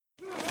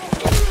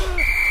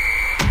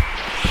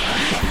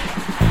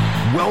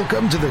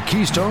Welcome to the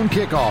Keystone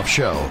Kickoff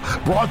Show,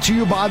 brought to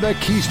you by the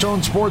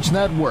Keystone Sports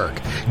Network.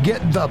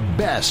 Get the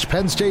best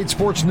Penn State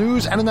sports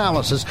news and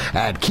analysis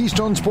at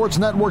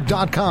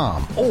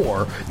KeystoneSportsNetwork.com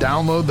or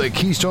download the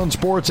Keystone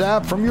Sports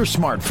app from your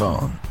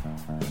smartphone.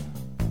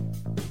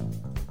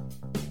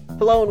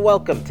 Hello and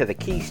welcome to the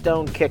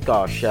Keystone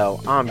Kickoff Show.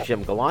 I'm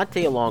Jim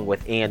Galante along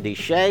with Andy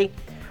Shea.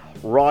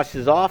 Ross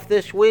is off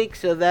this week,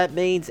 so that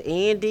means,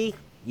 Andy,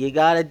 you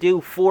got to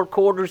do 4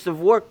 quarters of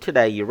work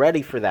today. You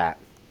ready for that?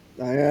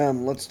 I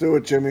am. Let's do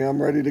it, Jimmy.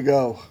 I'm ready to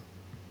go.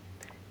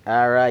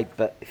 All right,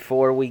 but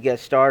before we get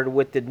started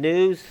with the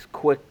news,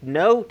 quick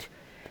note.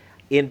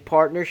 In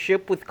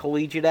partnership with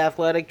Collegiate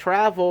Athletic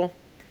Travel,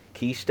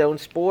 Keystone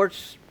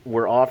Sports,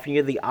 we're offering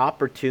you the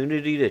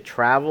opportunity to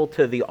travel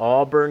to the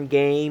Auburn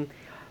game,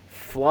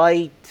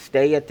 flight,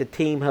 stay at the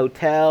team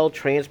hotel,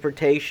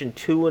 transportation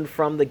to and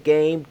from the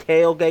game,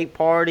 tailgate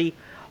party,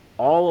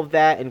 all of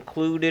that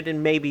included,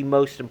 and maybe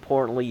most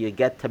importantly, you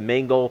get to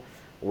mingle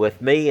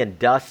with me and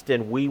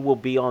Dustin. We will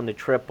be on the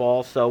trip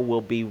also. We'll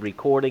be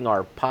recording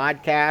our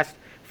podcast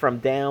from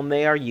down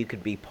there. You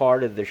could be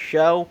part of the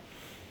show.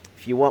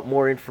 If you want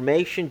more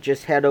information,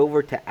 just head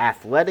over to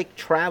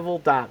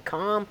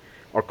athletictravel.com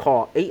or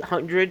call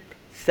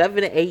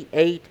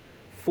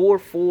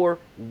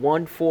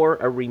 800-788-4414.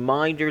 A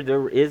reminder,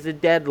 there is a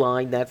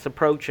deadline that's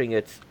approaching.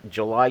 It's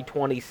July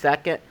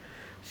 22nd.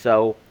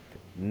 So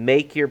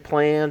make your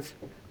plans.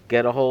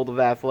 Get a hold of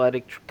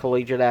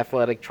Collegiate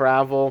Athletic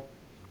Travel.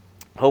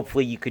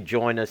 Hopefully you could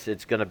join us.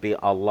 It's going to be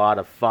a lot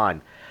of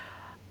fun.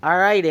 All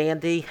right,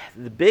 Andy,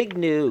 the big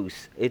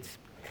news. It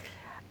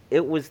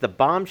was the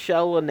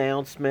bombshell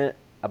announcement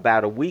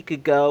about a week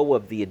ago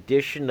of the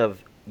addition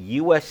of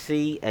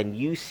USC and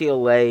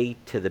UCLA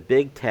to the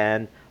Big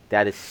Ten.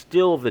 That is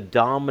still the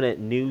dominant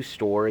news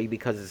story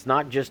because it's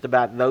not just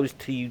about those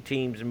 2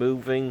 teams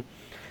moving.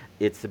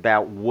 It's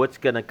about what's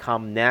going to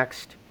come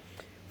next.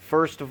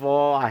 First of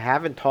all, I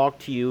haven't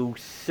talked to you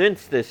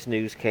since this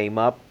news came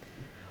up.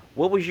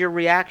 What was your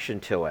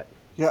reaction to it?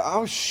 Yeah, I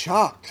was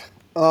shocked,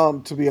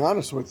 to be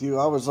honest with you.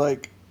 I was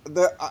like,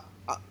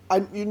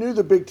 you knew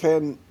the Big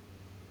Ten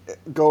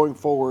going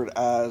forward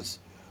as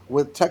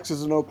with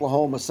Texas and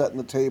Oklahoma setting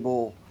the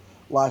table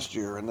last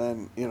year, and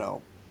then,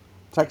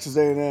 Texas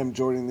A&M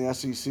joining the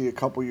SEC a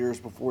couple years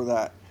before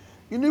that.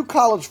 You knew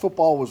college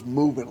football was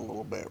moving a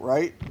little bit,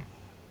 right?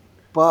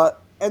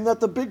 And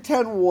that the Big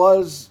Ten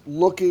was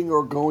looking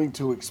or going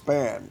to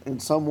expand in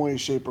some way,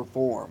 shape, or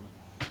form.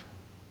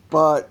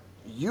 But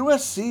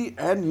USC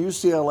and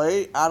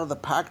UCLA out of the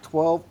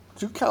Pac-12,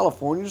 2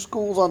 California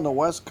schools on the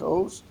West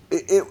Coast.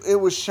 It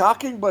was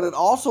shocking, but it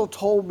also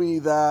told me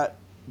that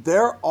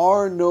there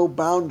are no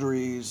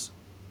boundaries.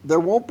 There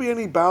won't be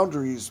any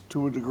boundaries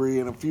to a degree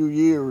in a few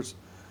years,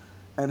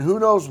 and who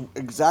knows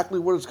exactly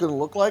what it's going to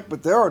look like,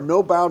 but there are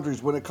no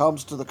boundaries when it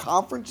comes to the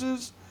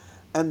conferences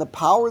and the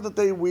power that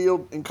they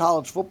wield in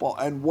college football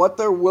and what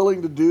they're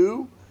willing to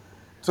do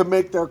to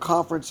make their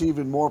conference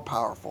even more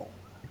powerful.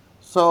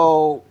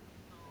 So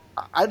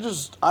I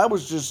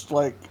was just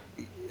like,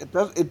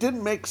 it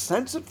didn't make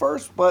sense at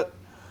first, but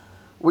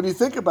when you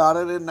think about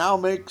it, it now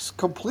makes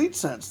complete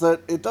sense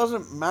that it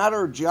doesn't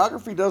matter.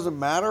 Geography doesn't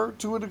matter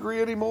to a degree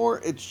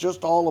anymore. It's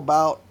just all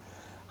about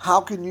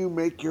how can you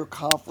make your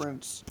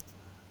conference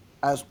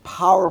as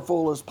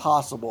powerful as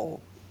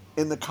possible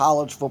in the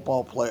college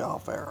football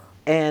playoff era.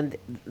 And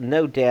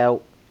no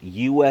doubt,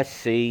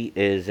 USC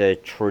is a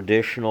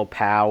traditional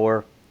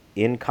power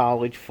in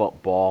college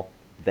football.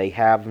 They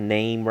have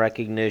name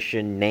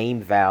recognition,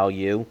 name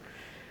value.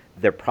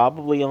 They're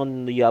probably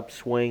on the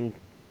upswing,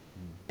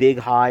 big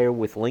hire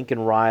with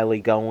Lincoln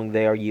Riley going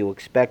there. You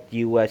expect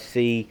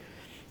USC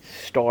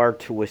star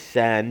to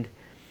ascend.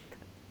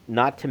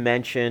 Not to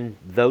mention,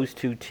 those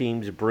 2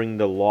 teams bring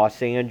the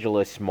Los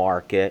Angeles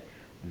market.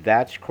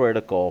 That's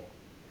critical.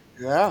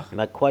 Yeah.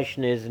 My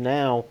question is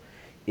now,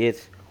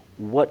 it's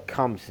what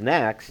comes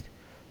next.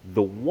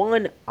 The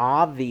one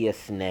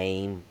obvious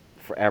name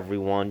for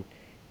everyone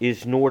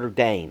is Notre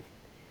Dame.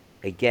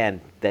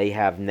 Again, they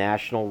have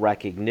national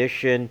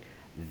recognition.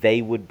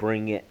 They would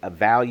bring a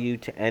value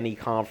to any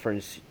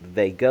conference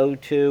they go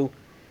to,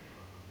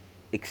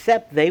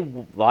 except they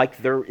like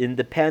their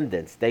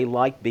independence. They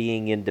like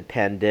being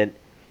independent,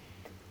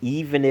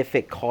 even if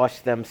it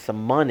costs them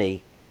some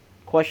money.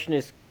 Question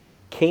is,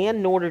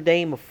 can Notre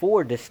Dame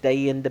afford to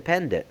stay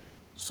independent?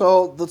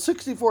 So the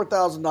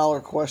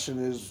 $64,000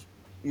 question is,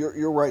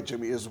 you're right,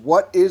 Jimmy, is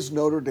what is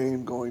Notre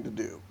Dame going to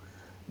do?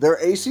 They're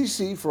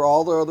ACC for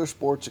all their other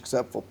sports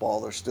except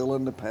football. They're still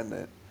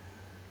independent.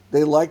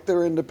 They like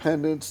their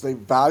independence. They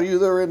value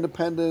their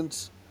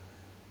independence.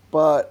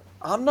 But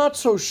I'm not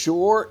so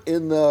sure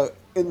in the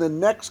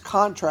next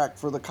contract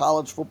for the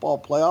college football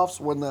playoffs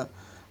when the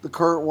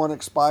current one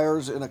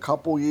expires in a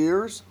couple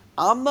years.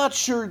 I'm not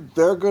sure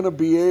they're going to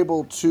be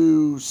able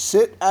to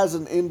sit as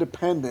an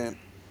independent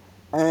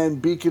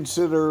and be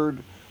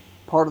considered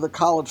part of the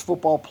college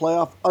football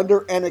playoff under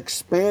an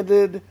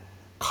expanded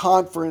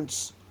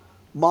conference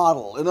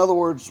model. In other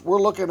words, we're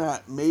looking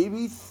at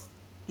maybe,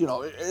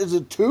 is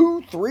it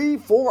 2, 3,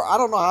 4? I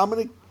don't know how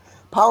many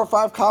Power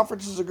 5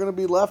 conferences are going to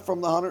be left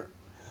from the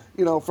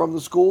 100, from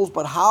the schools,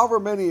 but however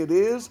many it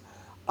is,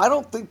 I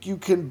don't think you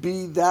can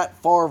be that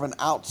far of an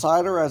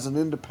outsider as an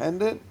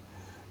independent.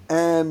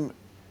 And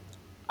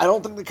I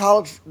don't think the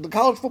college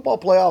football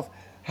playoff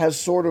has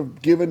sort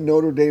of given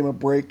Notre Dame a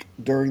break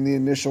during the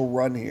initial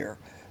run here.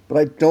 But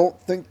I don't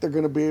think they're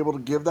going to be able to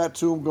give that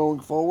to them going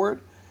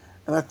forward.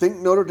 And I think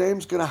Notre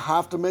Dame's going to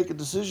have to make a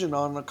decision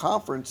on a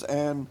conference.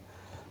 And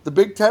the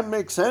Big Ten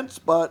makes sense,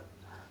 but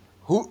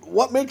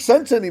what makes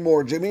sense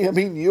anymore, Jimmy? I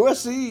mean,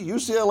 USC,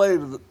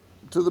 UCLA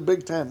to the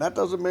Big Ten. That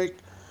doesn't make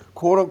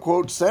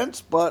quote-unquote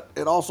sense, but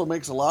it also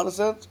makes a lot of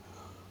sense.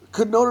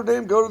 Could Notre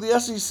Dame go to the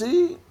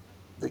SEC?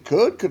 They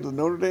could. Could the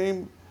Notre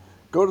Dame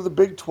go to the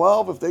Big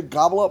 12? If they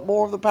gobble up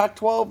more of the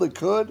Pac-12, they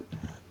could.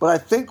 But I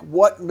think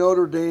what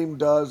Notre Dame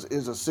does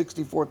is a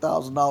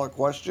 $64,000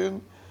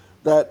 question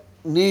that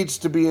needs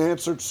to be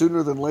answered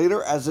sooner than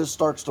later as this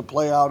starts to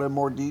play out in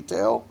more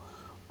detail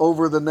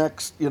over the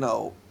next,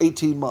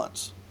 18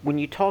 months. When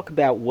you talk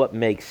about what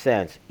makes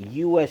sense,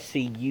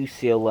 USC,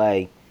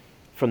 UCLA,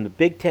 from the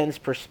Big Ten's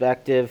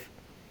perspective,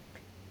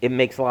 it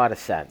makes a lot of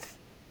sense.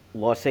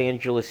 Los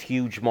Angeles,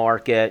 huge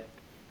market.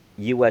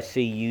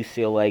 USC,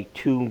 UCLA,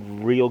 two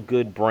real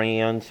good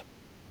brands.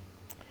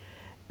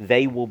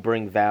 They will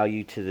bring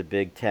value to the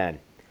Big Ten.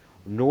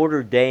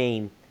 Notre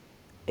Dame,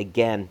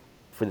 again,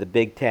 for the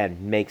Big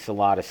Ten, makes a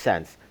lot of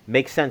sense.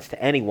 Makes sense to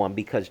anyone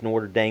because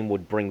Notre Dame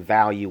would bring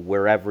value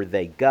wherever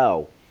they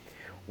go.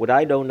 What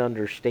I don't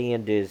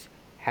understand is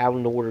how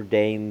Notre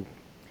Dame...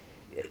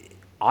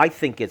 I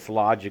think it's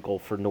logical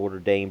for Notre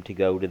Dame to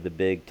go to the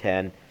Big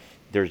Ten.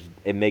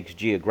 It makes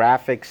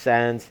geographic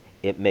sense.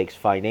 It makes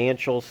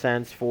financial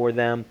sense for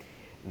them.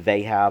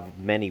 They have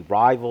many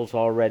rivals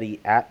already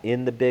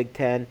in the Big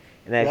Ten.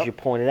 And as you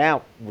pointed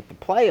out, with the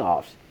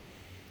playoffs.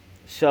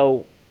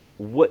 So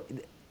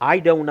I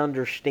don't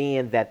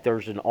understand that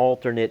there's an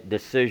alternate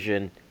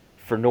decision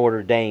for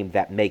Notre Dame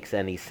that makes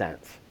any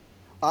sense.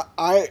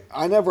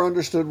 I never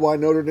understood why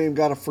Notre Dame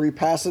got a free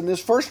pass in this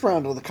first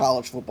round of the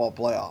college football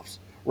playoffs,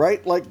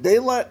 right? Like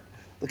the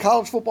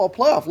college football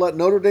playoff let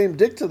Notre Dame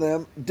dictate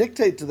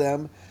to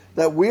them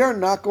that we are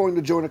not going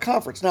to join a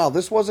conference. Now,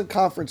 this wasn't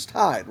conference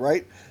tied,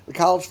 right? The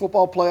college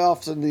football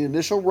playoffs in the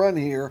initial run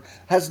here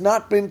has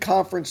not been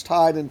conference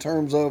tied in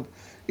terms of,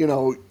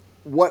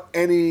 what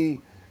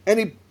any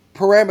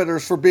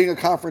parameters for being a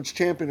conference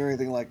champion or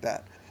anything like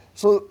that.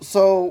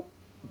 So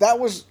that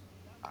was,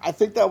 I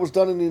think that was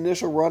done in the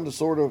initial run to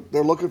sort of,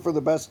 they're looking for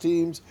the best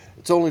teams.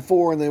 It's only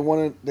 4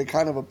 and they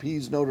kind of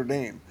appease Notre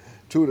Dame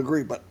to a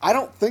degree. But I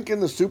don't think in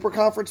the super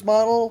conference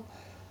model,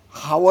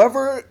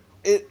 however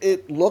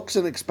it looks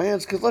and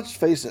expands, because let's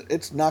face it,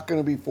 it's not going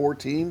to be 4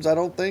 teams, I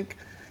don't think,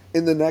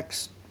 in the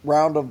next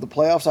round of the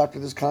playoffs after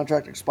this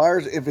contract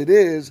expires. If it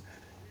is,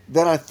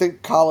 then I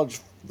think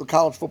the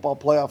college football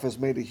playoff has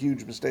made a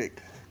huge mistake.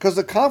 Because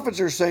the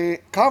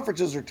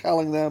conferences are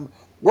telling them,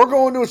 we're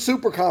going to a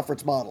super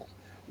conference model.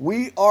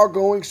 We are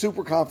going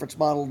super conference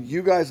model.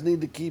 You guys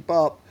need to keep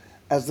up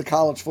as the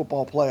college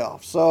football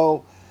playoff.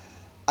 So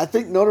I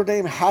think Notre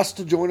Dame has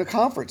to join a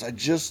conference. I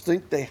just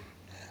think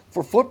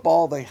for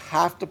football, they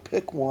have to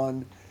pick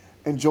one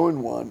and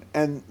join one.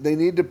 And they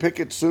need to pick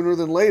it sooner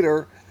than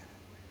later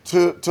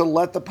to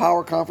let the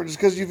power conferences.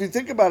 Because if you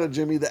think about it,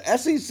 Jimmy, the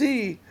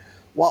SEC,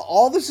 while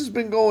all this has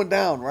been going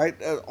down, right,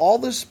 all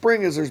this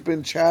spring as there's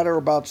been chatter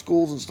about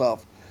schools and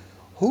stuff,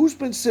 who's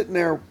been sitting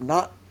there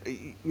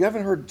you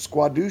haven't heard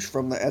squadouche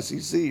from the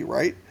SEC,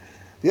 right?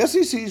 The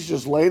SEC is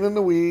just laying in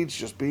the weeds,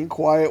 just being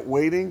quiet,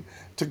 waiting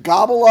to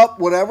gobble up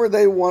whatever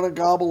they want to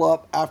gobble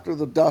up after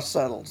the dust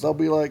settles. They'll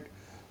be like,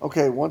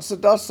 okay, once the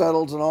dust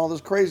settles and all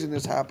this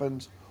craziness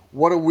happens,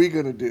 what are we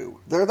going to do?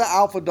 They're the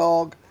alpha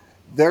dog.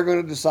 They're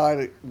going to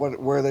decide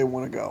where they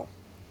want to go.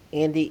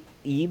 Andy,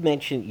 you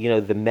mentioned,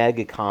 the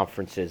mega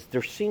conferences.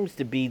 There seems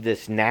to be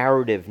this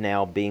narrative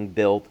now being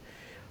built.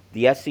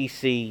 The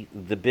SEC,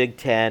 the Big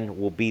Ten,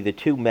 will be the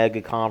 2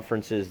 mega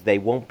conferences. They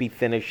won't be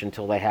finished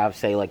until they have,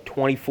 say, like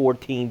 24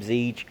 teams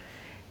each,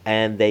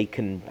 and they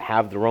can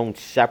have their own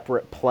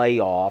separate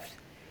playoffs.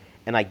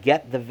 And I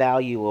get the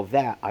value of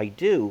that. I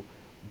do.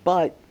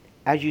 But,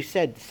 as you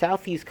said, the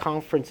Southeast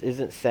Conference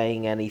isn't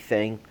saying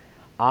anything.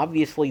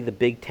 Obviously, the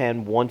Big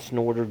Ten wants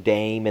Notre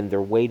Dame, and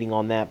they're waiting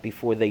on that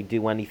before they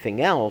do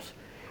anything else.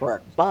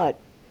 Correct. But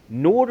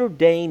Notre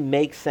Dame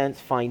makes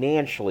sense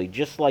financially,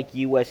 just like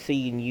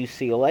USC and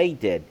UCLA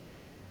did.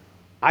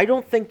 I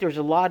don't think there's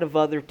a lot of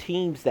other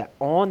teams that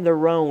on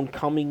their own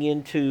coming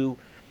into,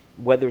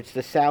 whether it's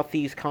the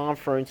Southeast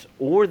Conference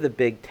or the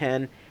Big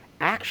Ten,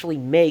 actually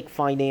make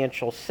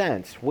financial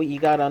sense. What you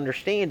got to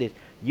understand is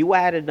you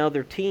add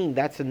another team,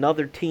 that's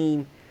another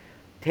team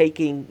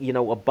taking,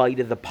 a bite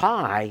of the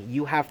pie.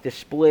 You have to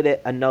split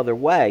it another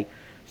way.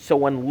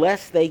 So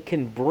unless they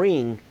can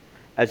bring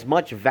as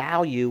much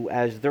value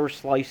as their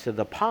slice of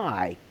the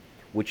pie,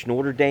 which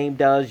Notre Dame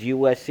does,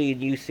 USC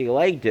and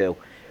UCLA do,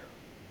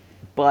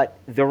 but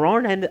there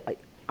aren't any,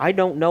 I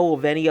don't know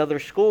of any other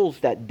schools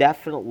that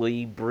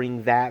definitely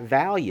bring that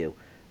value.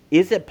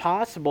 Is it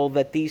possible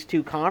that these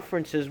 2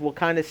 conferences will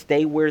kind of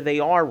stay where they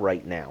are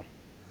right now?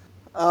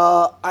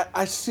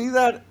 I see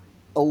that.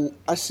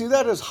 I see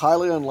that as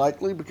highly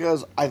unlikely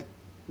because I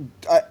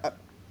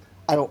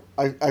don't.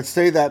 I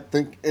say that.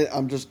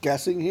 I'm just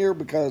guessing here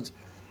because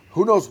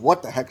who knows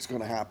what the heck's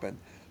going to happen.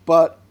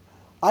 But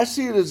I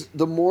see it as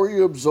the more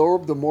you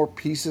absorb, the more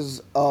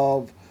pieces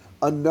of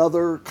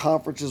another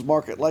conference's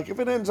market. Like if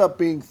it ends up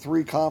being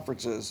 3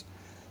 conferences,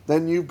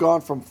 then you've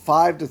gone from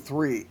 5 to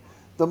 3.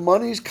 The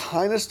money's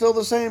kind of still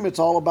the same. It's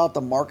all about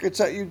the markets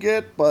that you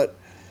get, but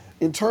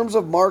in terms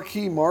of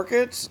marquee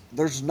markets,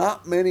 there's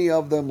not many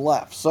of them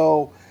left.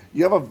 So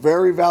you have a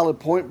very valid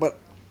point, but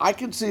I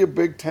could see a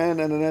Big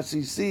Ten and an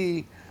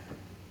SEC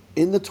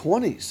in the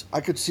 20s.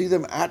 I could see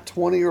them at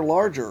 20 or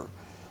larger.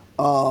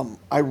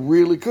 I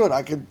really could.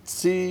 I could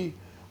see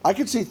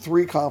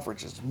 3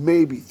 conferences,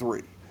 maybe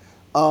 3.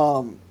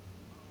 4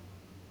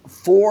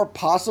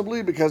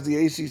 possibly because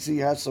the ACC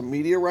has some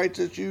media rights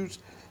issues,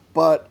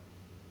 but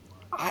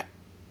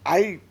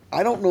I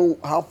don't know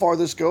how far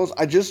this goes.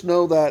 I just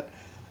know that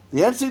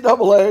the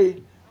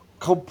NCAA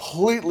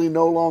completely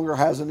no longer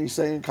has any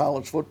say in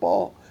college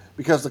football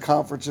because the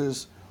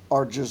conferences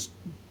are just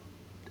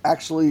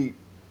actually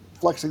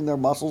flexing their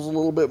muscles a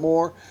little bit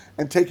more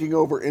and taking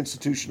over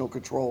institutional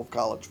control of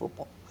college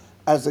football,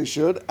 as they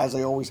should, as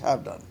they always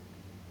have done.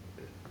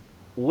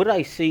 What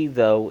I see,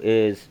 though,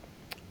 is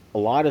a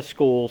lot of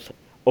schools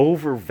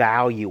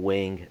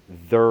overvaluing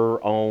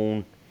their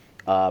own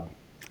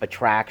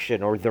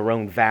attraction or their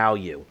own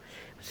value.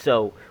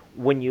 So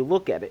when you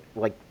look at it,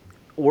 like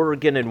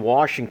Oregon and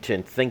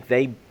Washington think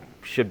they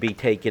should be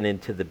taken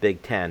into the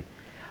Big Ten.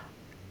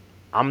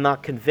 I'm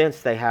not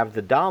convinced they have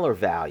the dollar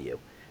value.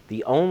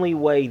 The only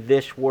way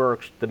this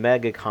works, the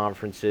mega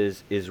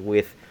conferences, is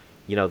with,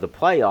 the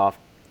playoff.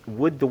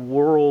 Would the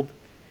world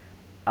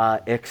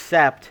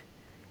accept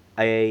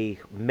a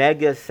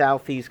mega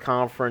Southeast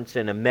Conference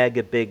and a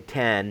mega Big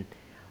Ten,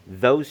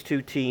 those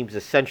 2 teams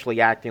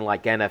essentially acting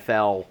like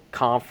NFL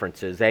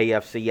conferences,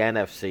 AFC,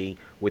 NFC,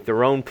 with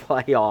their own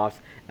playoffs,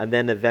 and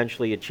then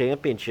eventually a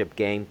championship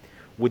game?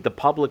 Would the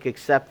public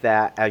accept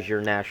that as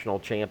your national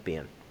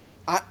champion?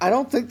 I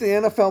don't think the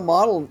NFL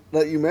model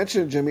that you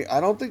mentioned, Jimmy, I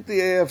don't think the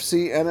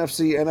AFC,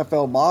 NFC,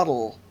 NFL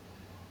model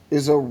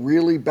is a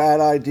really bad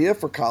idea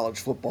for college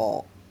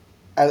football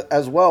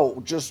as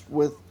well, just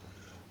with,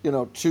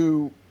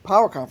 2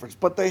 power conference.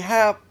 But they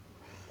have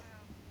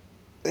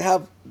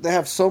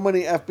so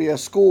many FBS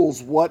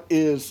schools.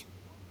 It's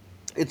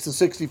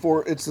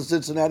the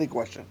Cincinnati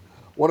question.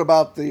 What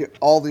about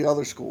all the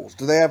other schools?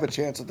 Do they have a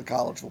chance at the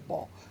college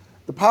football?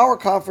 The power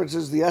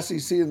conferences, the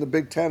SEC and the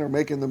Big Ten, are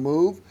making the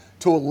move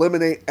to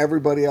eliminate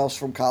everybody else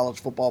from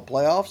college football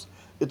playoffs.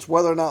 It's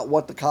whether or not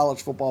what the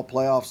college football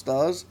playoffs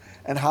does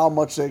and how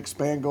much they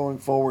expand going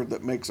forward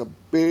that makes a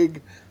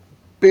big,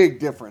 big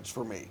difference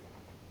for me.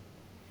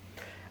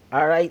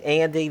 All right,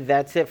 Andy,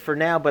 that's it for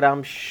now, but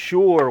I'm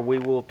sure we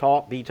will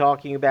be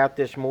talking about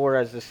this more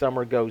as the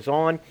summer goes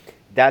on.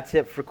 That's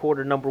it for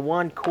quarter number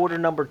 1. Quarter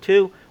number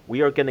 2,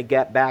 we are going to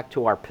get back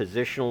to our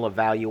positional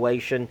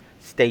evaluation.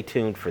 Stay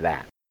tuned for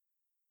that.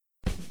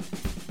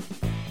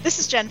 This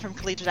is Jen from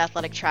Collegiate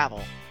Athletic Travel.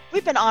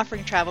 We've been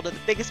offering travel to the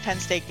biggest Penn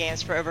State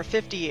games for over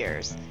 50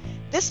 years.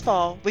 This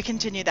fall, we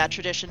continue that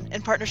tradition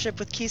in partnership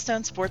with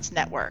Keystone Sports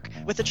Network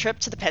with a trip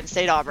to the Penn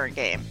State-Auburn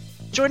game.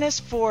 Join us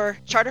for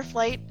charter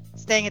flight,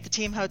 staying at the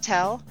team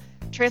hotel,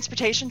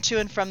 transportation to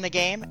and from the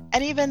game,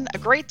 and even a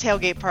great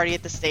tailgate party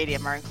at the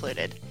stadium are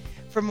included.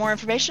 For more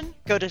information,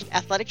 go to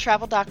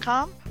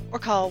athletictravel.com or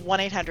call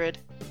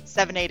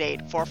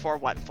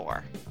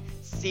 1-800-788-4414.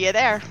 See you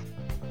there.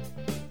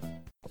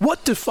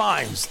 What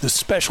defines the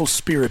special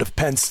spirit of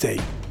Penn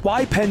State?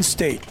 Why Penn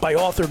State by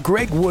author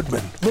Greg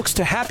Woodman looks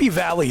to Happy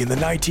Valley in the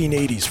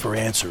 1980s for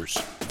answers.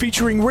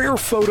 Featuring rare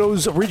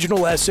photos,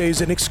 original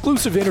essays, and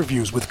exclusive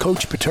interviews with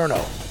Coach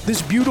Paterno.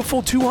 This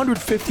beautiful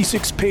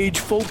 256-page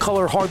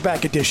full-color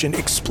hardback edition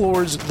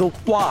explores the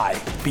why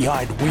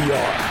behind We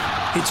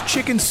Are. It's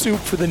chicken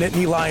soup for the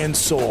Nittany Lions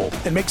soul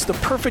and makes the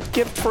perfect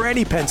gift for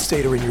any Penn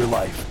Stater in your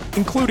life,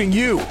 including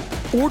you.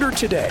 Order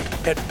today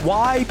at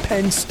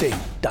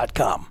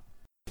whypennstate.com.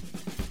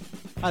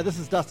 Hi, this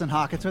is Dustin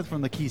Hawkinsmith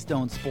from the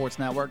Keystone Sports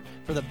Network.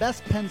 For the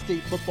best Penn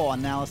State football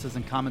analysis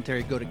and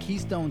commentary, go to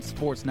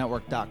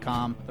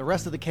KeystoneSportsNetwork.com. The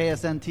rest of the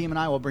KSN team and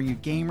I will bring you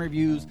game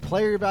reviews,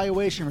 player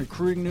evaluation,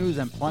 recruiting news,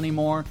 and plenty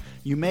more.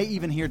 You may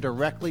even hear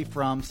directly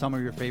from some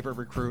of your favorite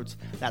recruits.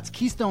 That's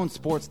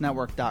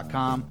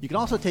KeystoneSportsNetwork.com. You can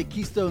also take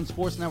Keystone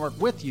Sports Network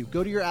with you.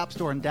 Go to your app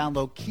store and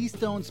download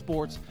Keystone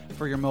Sports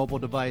for your mobile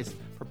device.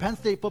 For Penn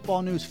State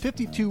football news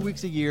 52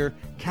 weeks a year,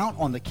 count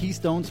on the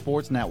Keystone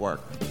Sports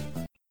Network.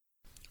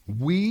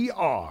 We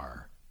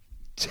are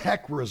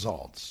Tech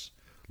Results,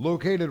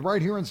 located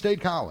right here in State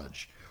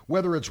College.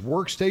 Whether it's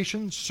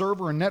workstation,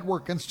 server and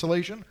network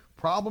installation,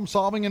 problem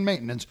solving and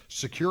maintenance,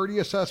 security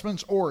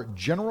assessments, or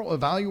general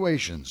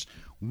evaluations,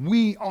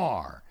 we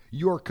are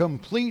your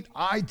complete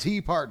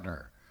IT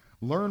partner.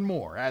 Learn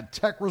more at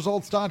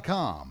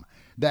techresults.com.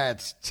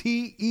 That's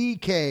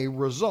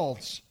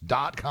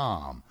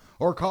TEKresults.com.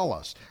 Or call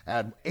us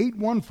at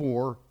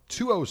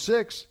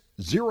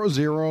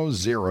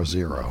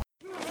 814-206-0000.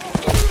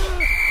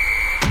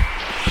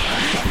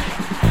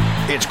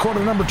 It's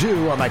quarter number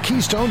 2 on the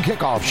Keystone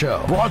Kickoff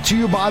Show, brought to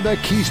you by the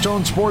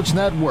Keystone Sports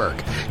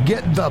Network.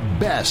 Get the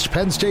best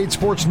Penn State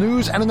sports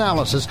news and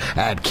analysis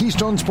at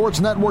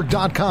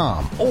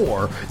KeystoneSportsNetwork.com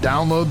or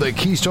download the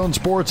Keystone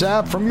Sports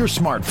app from your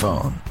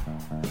smartphone.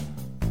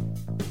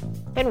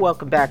 And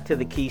welcome back to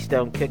the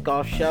Keystone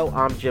Kickoff Show.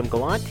 I'm Jim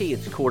Galante.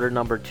 It's quarter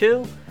number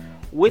 2.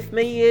 With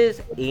me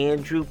is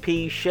Andrew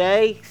P.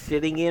 Shea,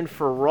 sitting in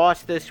for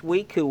Ross this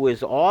week, who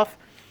is off.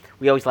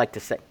 We always like to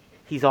say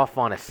he's off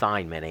on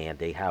assignment,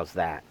 Andy. How's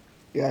that?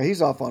 Yeah,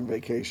 he's off on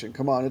vacation.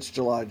 Come on, it's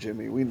July,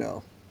 Jimmy. We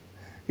know.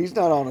 He's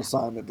not on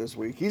assignment this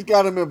week. He's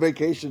got him a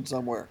vacation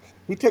somewhere.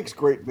 He takes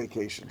great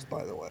vacations,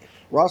 by the way.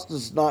 Ross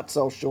does not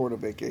sell short a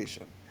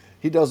vacation.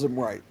 He does them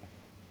right.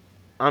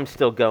 I'm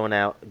still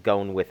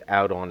going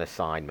without on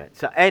assignment.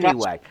 So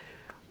anyway,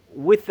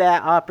 with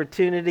that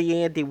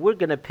opportunity, Andy, we're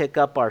going to pick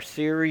up our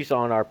series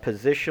on our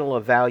positional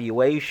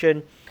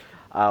evaluation.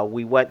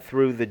 We went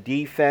through the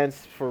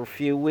defense for a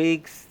few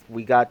weeks.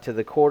 We got to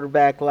the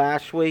quarterback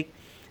last week.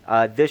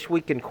 This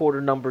week in quarter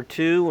number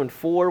 2 and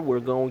 4, we're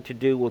going to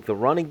do with the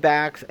running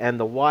backs and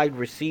the wide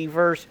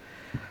receivers.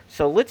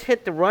 So let's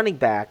hit the running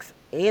backs.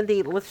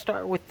 Andy, let's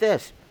start with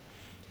this.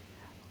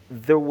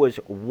 There was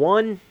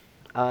one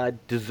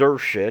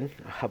desertion,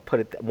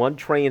 one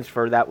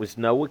transfer, that was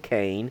Noah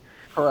Kane.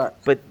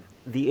 Correct. But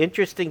the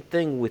interesting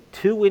thing with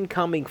 2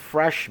 incoming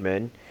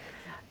freshmen,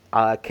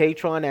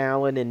 Katron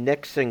Allen and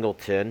Nick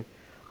Singleton,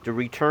 the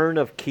return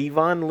of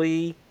Kevon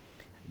Lee,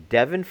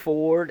 Devin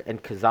Ford,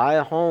 and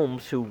Keziah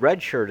Holmes, who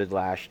redshirted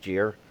last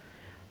year,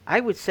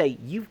 I would say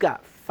you've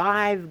got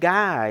 5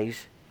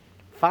 guys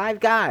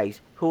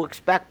who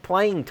expect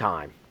playing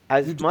time.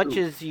 As much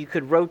as you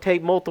could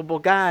rotate multiple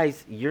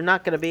guys, you're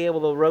not going to be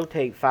able to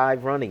rotate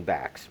 5 running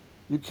backs.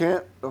 You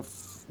can't.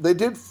 They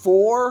did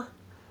 4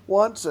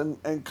 once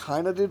and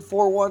kind of did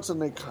 4 once, and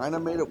they kind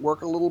of made it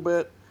work a little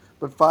bit,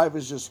 but 5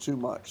 is just too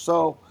much.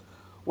 So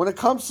when it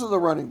comes to the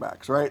running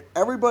backs, right,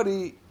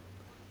 everybody,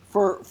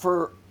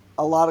 for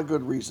a lot of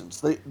good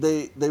reasons,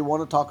 they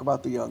want to talk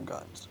about the young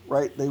guns,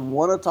 right? They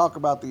want to talk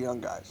about the young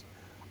guys.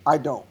 I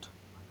don't.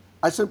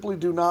 I simply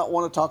do not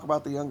want to talk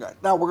about the young guys.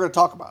 Now, we're going to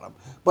talk about them,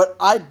 but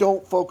I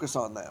don't focus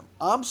on them.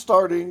 I'm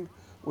starting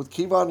with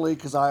Kevon Lee,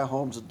 Keziah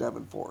Holmes, and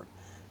Devin Ford.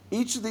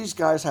 Each of these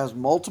guys has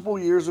multiple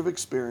years of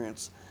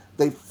experience.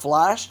 They've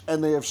flashed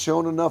and they have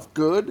shown enough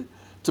good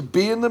to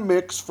be in the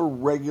mix for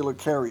regular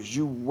carries.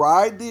 You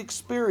ride the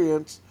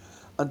experience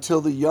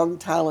until the young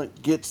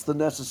talent gets the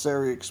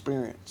necessary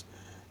experience.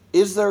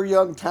 Is there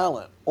young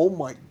talent? Oh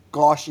my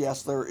gosh,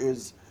 yes, there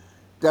is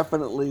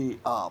definitely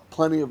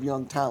plenty of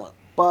young talent.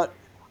 But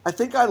I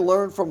think I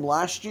learned from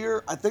last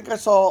year. I think I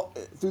saw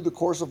through the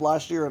course of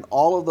last year and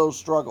all of those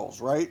struggles,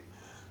 right?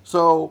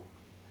 So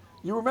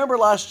you remember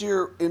last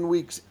year in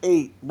weeks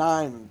 8,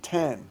 9, and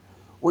 10,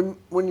 when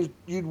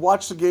you'd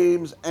watch the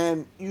games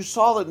and you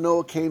saw that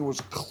Noah Kane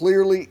was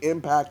clearly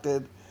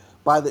impacted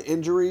by the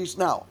injuries.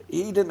 Now,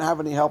 he didn't have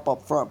any help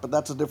up front, but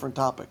that's a different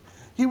topic.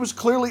 He was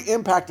clearly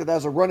impacted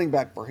as a running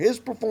back for his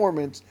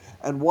performance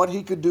and what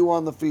he could do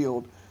on the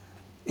field.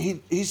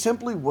 He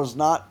simply was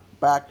not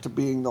back to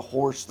being the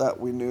horse that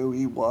we knew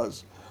he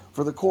was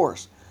for the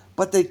course.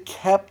 But they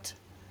kept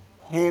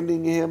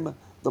handing him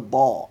the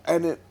ball.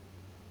 And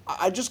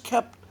I just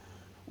kept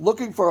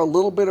looking for a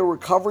little bit of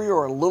recovery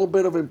or a little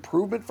bit of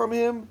improvement from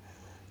him,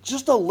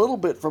 just a little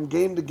bit from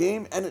game to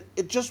game, and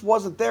it just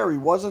wasn't there. He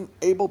wasn't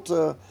able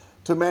to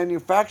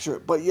manufacture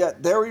it. But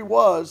yet there he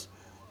was,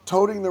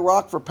 toting the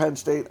rock for Penn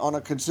State on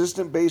a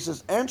consistent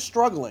basis and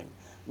struggling.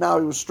 Now,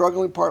 he was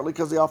struggling partly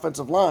because of the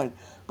offensive line,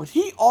 but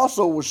he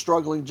also was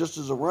struggling just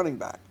as a running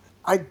back.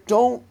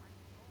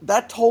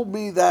 That told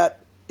me that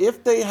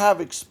if they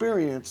have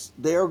experience,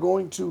 they are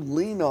going to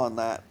lean on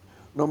that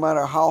no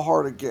matter how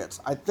hard it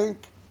gets. I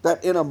think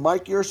that in a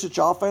Mike Yurcich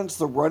offense,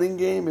 the running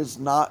game is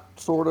not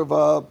sort of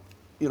a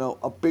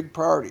big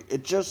priority.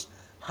 It just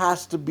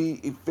has to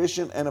be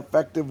efficient and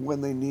effective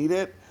when they need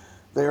it.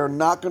 They are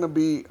not going to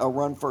be a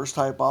run-first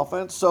type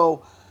offense.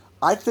 So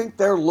I think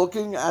they're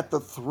looking at the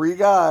 3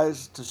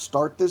 guys to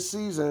start this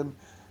season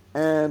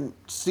and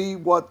see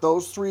what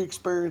those 3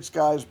 experienced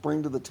guys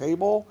bring to the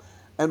table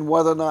and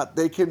whether or not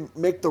they can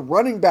make the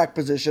running back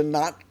position,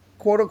 not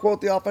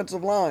quote-unquote the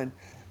offensive line,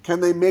 can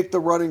they make the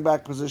running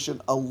back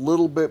position a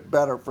little bit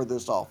better for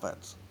this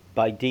offense?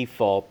 By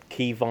default,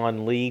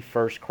 Kevon Lee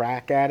first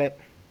crack at it?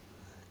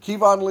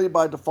 Kevon Lee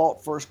by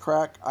default first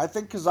crack. I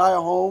think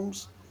Keziah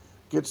Holmes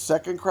gets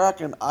second crack,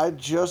 and I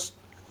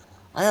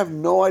have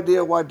no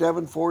idea why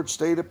Devin Ford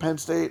stayed at Penn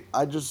State.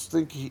 I just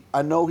think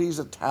I know he's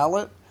a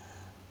talent,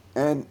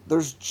 and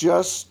I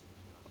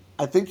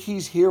think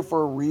he's here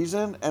for a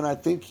reason, and I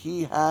think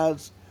I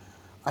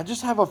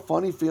just have a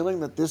funny feeling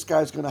that this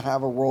guy's going to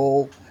have a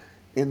role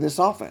in this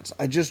offense.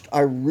 I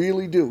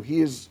really do.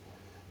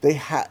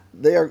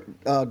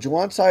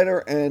 Juwan Sider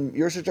and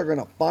Yurcich are going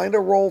to find a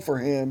role for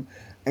him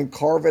and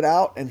carve it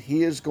out, and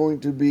he is going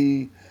to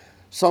be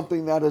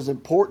something that is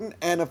important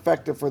and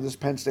effective for this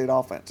Penn State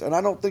offense. And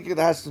I don't think it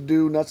has to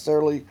do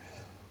necessarily,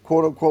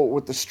 quote-unquote,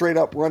 with the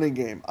straight-up running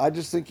game. I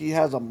just think he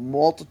has a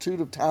multitude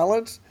of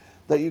talents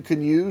that you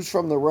can use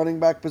from the running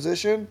back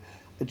position.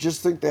 I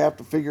just think they have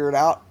to figure it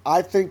out.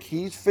 I think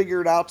he's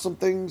figured out some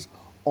things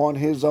on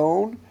his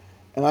own,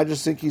 and I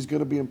just think he's going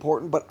to be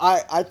important. But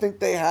I think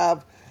they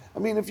have. I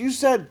mean, if you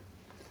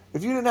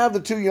didn't have the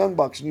two young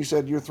bucks and you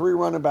said your three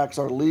running backs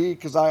are Lee,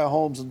 Keziah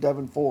Holmes, and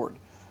Devin Ford,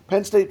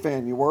 Penn State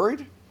fan, you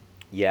worried?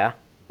 Yeah.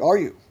 Are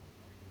you?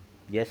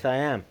 Yes, I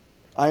am.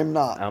 I am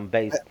not. I'm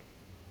based.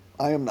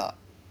 I am not.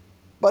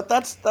 But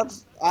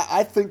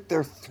I think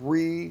they're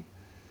three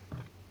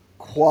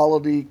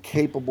quality,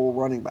 capable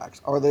running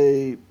backs. Are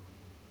they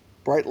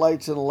bright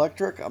lights and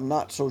electric? I'm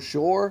not so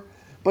sure.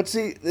 But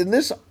see, in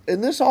this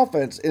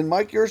offense, in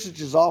Mike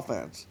Yurcich's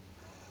offense,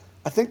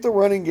 I think the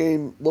running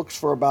game looks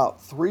for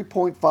about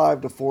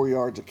 3.5 to 4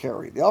 yards a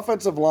carry. The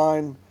offensive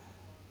line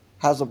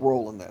has a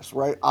role in this,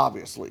 right?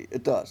 Obviously,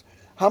 it does.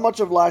 How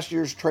much of last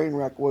year's train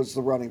wreck was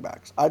the running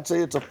backs? I'd say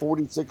it's a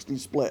 40-60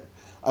 split.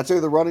 I'd say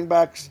the running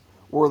backs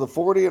were the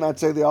 40, and I'd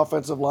say the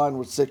offensive line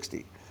was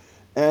 60.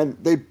 And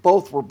they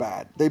both were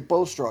bad. They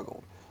both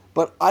struggled.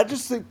 But I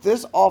just think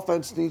this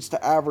offense needs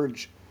to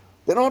average.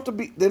 They don't have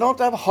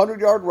to have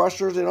 100-yard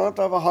rushers. They don't have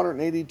to have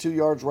 182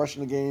 yards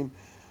rushing a game.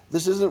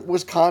 This isn't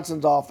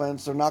Wisconsin's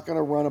offense. They're not going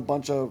to run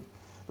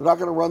they're not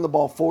going to run the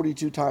ball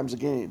 42 times a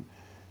game.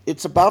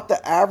 It's about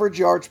the average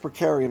yards per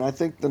carry, and I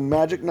think the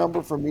magic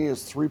number for me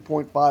is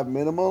 3.5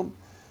 minimum.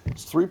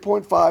 It's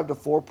 3.5 to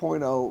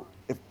 4.0.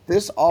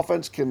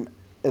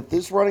 If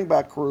this running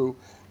back crew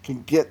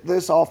can get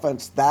this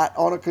offense that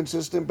on a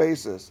consistent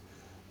basis,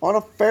 on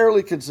a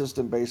fairly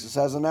consistent basis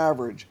as an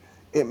average,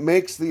 it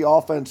makes the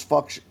offense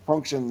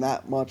function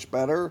that much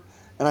better,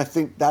 and I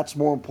think that's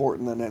more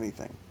important than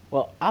anything.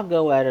 Well, I'll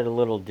go at it a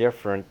little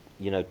different.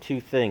 Two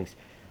things.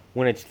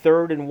 When it's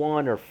 3rd and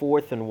 1 or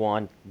 4th and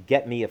 1,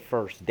 get me a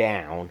first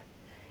down.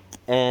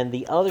 And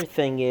the other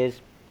thing is,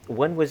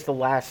 when was the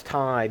last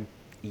time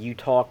you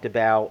talked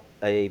about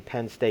a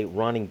Penn State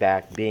running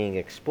back being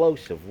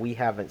explosive? We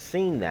haven't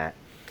seen that.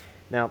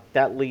 Now,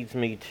 that leads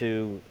me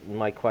to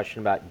my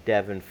question about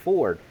Devin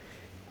Ford.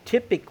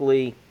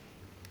 Typically,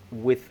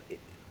 with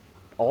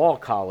all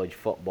college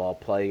football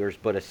players,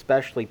 but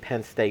especially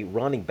Penn State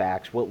running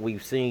backs, what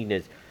we've seen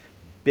is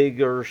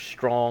bigger,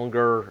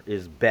 stronger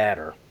is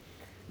better.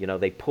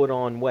 They put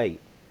on weight.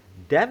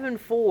 Devin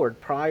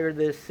Ford, prior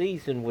this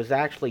season, was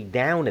actually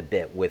down a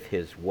bit with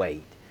his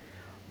weight.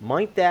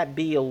 Might that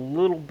be a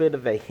little bit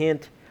of a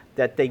hint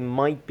that they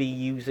might be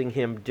using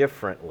him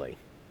differently?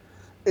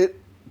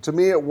 To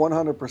me, it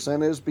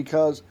 100% is,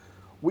 because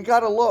we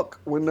got to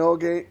look. When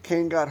Noah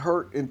Cain got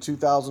hurt in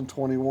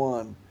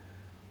 2021,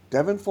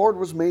 Devin Ford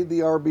was made the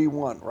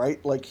RB1,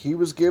 right? Like, he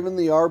was given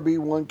the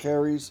RB1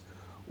 carries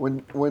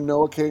when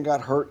Noah Cain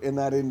got hurt in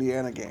that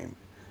Indiana game.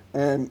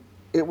 And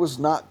it was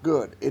not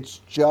good.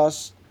 It's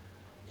just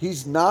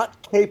he's not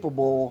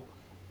capable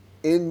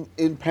in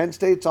Penn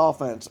State's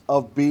offense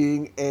of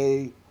being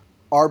a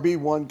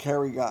RB1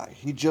 carry guy.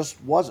 He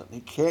just wasn't. He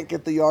can't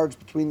get the yards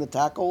between the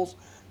tackles.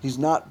 He's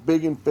not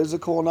big and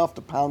physical enough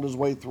to pound his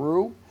way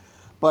through.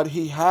 But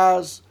he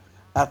has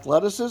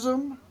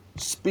athleticism,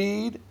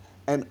 speed,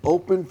 and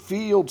open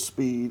field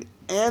speed,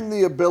 and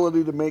the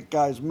ability to make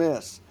guys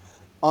miss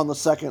on the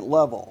second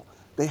level.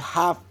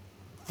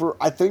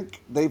 I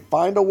think they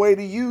find a way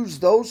to use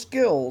those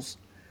skills.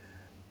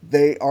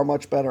 They are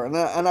much better.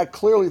 And I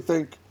clearly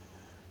think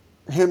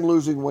him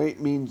losing weight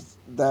means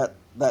that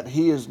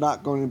he is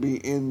not going to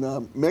be in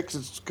the mix.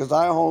 It's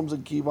Keziah Holmes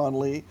and Kevon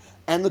Lee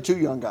and the two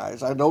young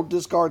guys. I don't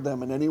discard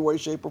them in any way,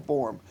 shape, or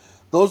form.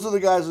 Those are the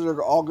guys that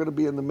are all going to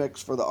be in the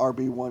mix for the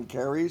RB1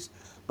 carries.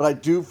 But I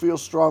do feel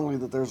strongly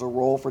that there's a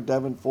role for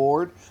Devin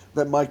Ford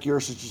that Mike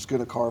Yurcich is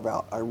going to carve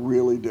out. I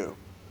really do.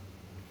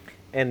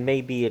 And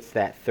maybe it's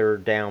that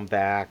third down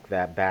back,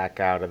 that back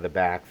out of the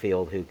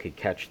backfield who could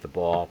catch the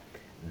ball.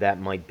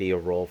 That might be a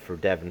role for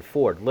Devin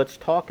Ford. Let's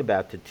talk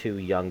about the two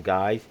young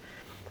guys.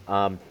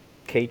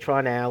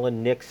 Kaytron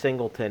Allen, Nick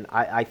Singleton,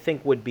 I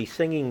think would be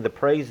singing the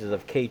praises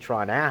of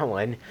Kaytron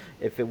Allen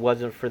if it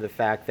wasn't for the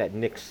fact that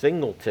Nick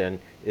Singleton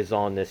is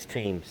on this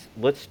team.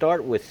 Let's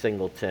start with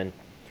Singleton.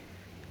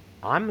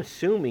 I'm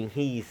assuming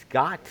he's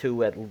got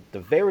to, at the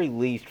very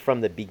least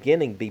from the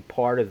beginning, be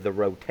part of the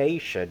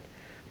rotation.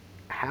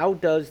 How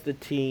does the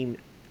team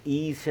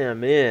ease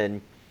him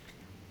in?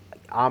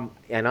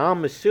 And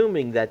I'm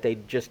assuming that they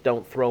just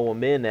don't throw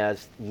him in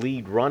as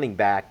lead running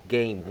back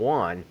game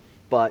one,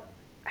 but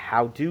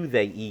how do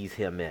they ease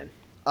him in?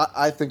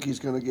 I think he's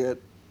going to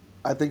get.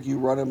 I think you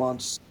run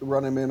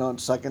him in on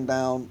second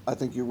down. I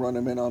think you run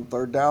him in on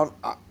third down.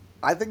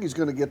 I think he's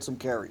going to get some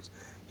carries.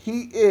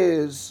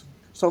 He's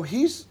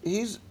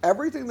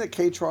everything that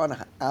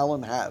Kaytron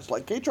Allen has.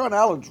 Like, Kaytron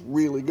Allen's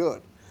really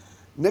good.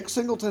 Nick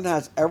Singleton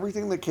has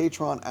everything that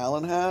Kaytron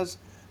Allen has,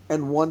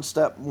 and one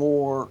step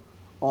more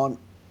on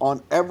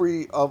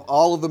every of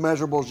all of the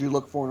measurables you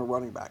look for in a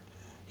running back.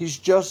 He's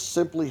just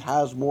simply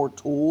has more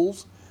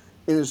tools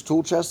in his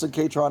tool chest than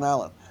Kaytron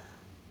Allen.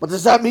 But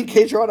does that mean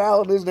Kaytron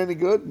Allen isn't any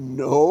good?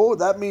 No,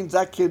 that means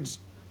that kid's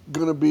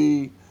going to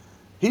be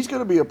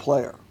a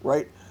player,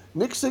 right?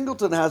 Nick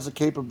Singleton has the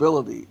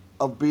capability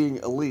of being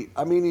elite.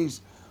 I mean,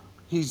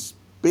 he's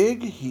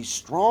big, he's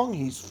strong,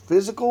 he's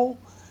physical,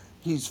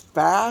 he's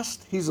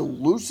fast, he's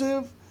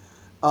elusive.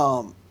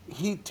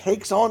 He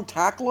takes on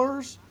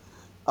tacklers.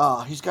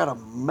 He's got a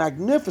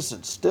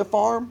magnificent stiff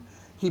arm.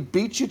 He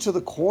beats you to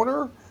the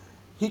corner.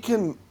 He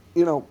can,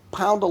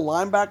 pound a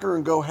linebacker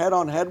and go head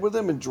on head with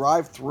him and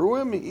drive through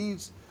him.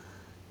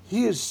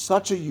 He is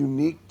such a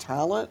unique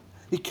talent.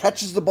 He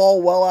catches the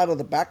ball well out of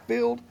the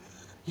backfield.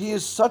 He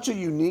is such a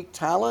unique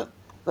talent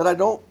that I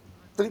don't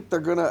think they're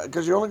going to,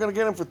 because you're only going to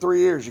get him for 3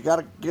 years. You got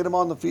to get him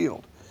on the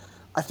field.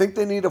 I think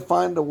they need to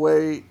find a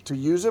way to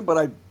use him,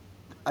 but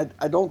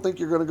I don't think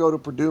you're going to go to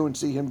Purdue and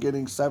see him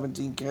getting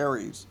 17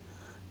 carries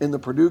in the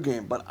Purdue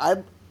game. But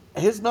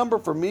his number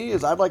for me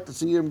is I'd like to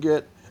see him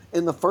get,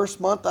 in the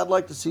first month, I'd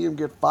like to see him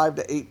get 5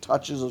 to 8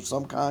 touches of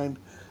some kind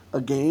a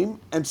game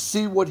and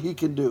see what he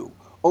can do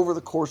over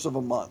the course of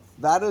a month.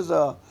 That is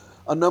a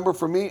number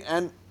for me,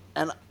 and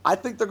I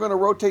think they're going to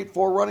rotate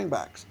 4 running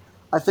backs.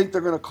 I think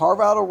they're going to carve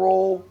out a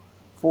role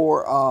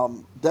for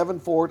Devin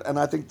Ford, and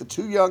I think the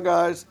 2 young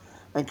guys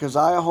and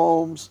Keziah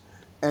Holmes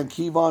and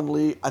Kevon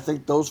Lee, I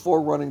think those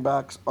 4 running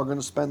backs are going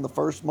to spend the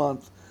first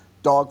month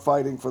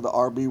dogfighting for the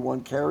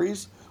RB1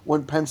 carries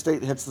when Penn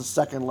State hits the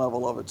second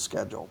level of its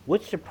schedule.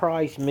 What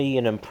surprised me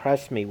and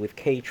impressed me with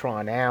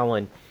Kaytron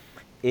Allen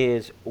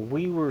is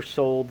we were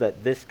sold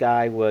that this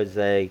guy was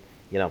a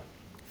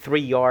 3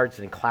 yards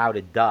in a cloud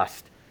of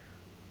dust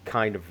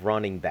kind of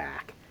running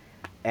back.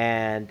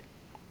 And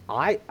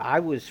I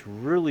was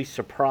really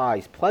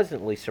surprised,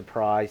 pleasantly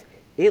surprised.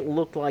 It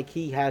looked like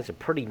he has a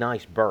pretty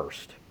nice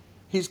burst.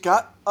 He's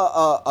got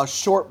a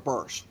short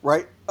burst,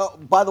 right?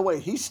 By the way,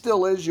 he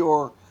still is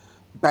your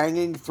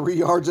banging 3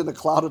 yards in a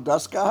cloud of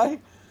dust guy.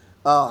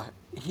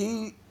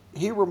 He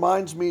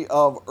reminds me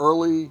of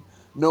early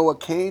Noah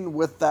Cain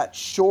with that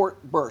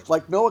short burst.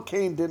 Like Noah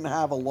Cain didn't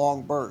have a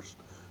long burst.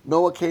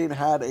 Noah Cain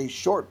had a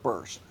short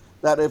burst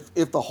that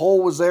if the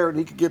hole was there and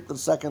he could get to the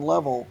second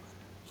level,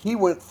 he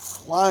went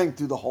flying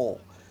through the hole.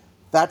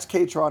 That's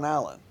Kaytron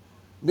Allen.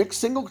 Nick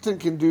Singleton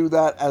can do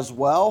that as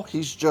well.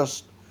 He's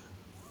just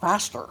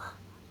faster.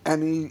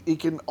 And he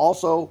can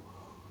also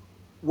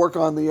work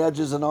on the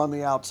edges and on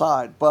the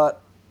outside.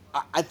 But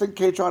I think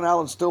Kaytron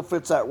Allen still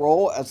fits that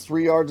role as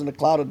 3 yards in a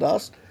cloud of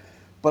dust.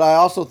 But I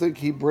also think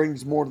he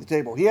brings more to the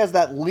table. He has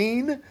that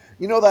lean.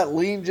 You know that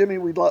lean, Jimmy?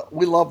 We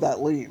love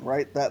that lean,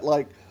 right? That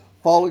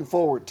falling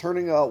forward,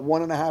 turning a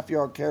 1.5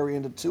 yard carry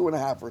into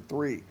 2.5 or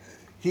 3.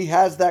 He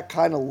has that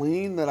kind of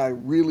lean that I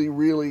really,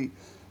 really,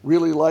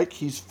 really like.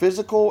 He's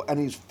physical and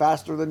he's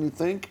faster than you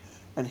think,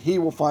 and he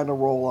will find a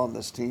role on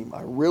this team.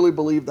 I really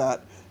believe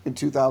that in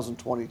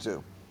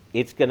 2022.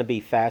 It's going to be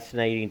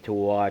fascinating to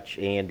watch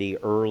Andy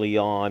early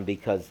on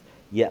because,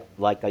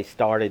 like I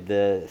started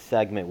the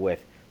segment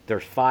with,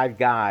 there's 5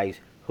 guys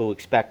who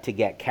expect to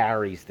get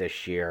carries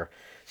this year.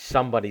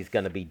 Somebody's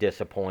going to be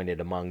disappointed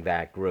among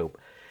that group.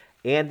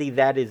 Andy,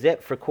 that is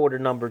it for quarter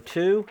number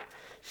 2.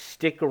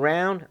 Stick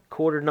around.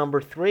 Quarter number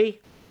 3.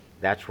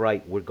 That's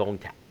right. We're going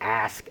to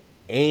ask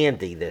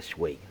Andy this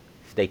week.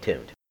 Stay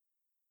tuned.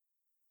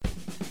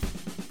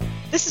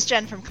 This is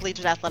Jen from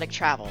Collegiate Athletic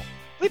Travel.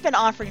 We've been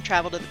offering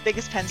travel to the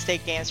biggest Penn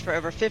State games for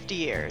over 50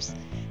 years.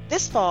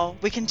 This fall,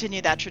 we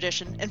continue that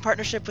tradition in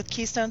partnership with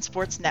Keystone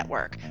Sports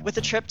Network with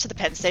a trip to the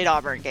Penn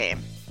State-Auburn game.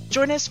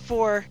 Join us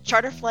for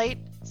charter flight,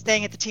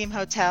 staying at the team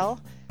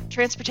hotel,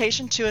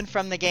 transportation to and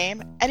from the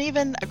game, and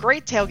even a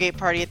great tailgate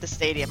party at the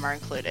stadium are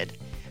included.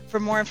 For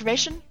more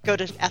information, go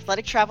to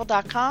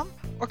athletictravel.com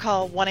or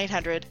call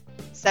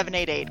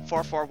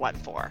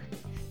 1-800-788-4414.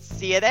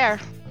 See you there.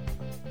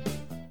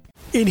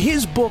 In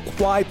his book,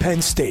 Why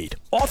Penn State,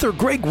 author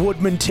Greg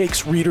Woodman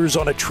takes readers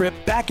on a trip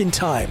back in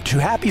time to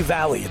Happy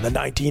Valley in the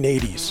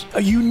 1980s,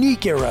 a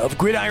unique era of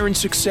gridiron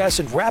success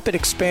and rapid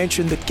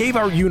expansion that gave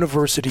our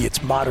university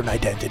its modern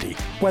identity.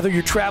 Whether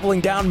you're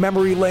traveling down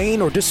memory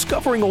lane or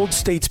discovering Old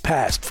State's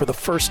past for the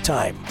first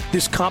time,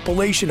 this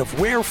compilation of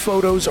rare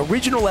photos,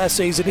 original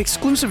essays, and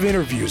exclusive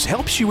interviews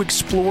helps you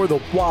explore the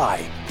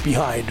why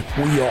behind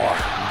We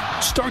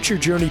Are. Start your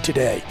journey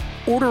today.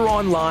 Order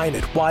online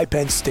at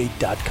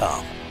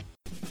whypennstate.com.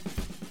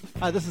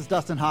 Hi, this is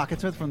Dustin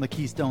Hawkinsmith from the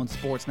Keystone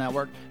Sports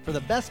Network. For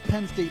the best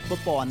Penn State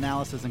football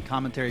analysis and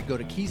commentary, go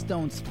to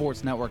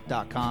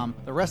KeystoneSportsNetwork.com.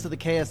 The rest of the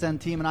KSN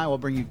team and I will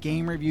bring you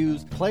game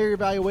reviews, player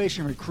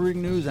evaluation,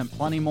 recruiting news, and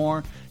plenty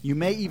more. You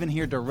may even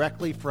hear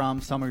directly from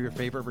some of your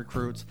favorite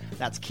recruits.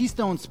 That's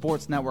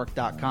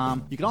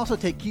KeystoneSportsNetwork.com. You can also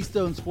take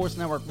Keystone Sports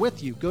Network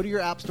with you. Go to your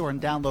app store and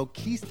download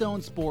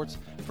Keystone Sports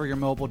for your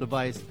mobile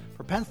device.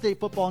 For Penn State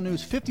football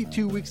news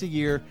 52 weeks a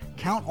year,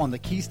 count on the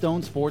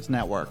Keystone Sports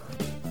Network.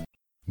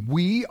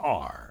 We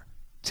are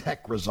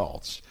Tech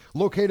Results.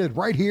 Located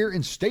right here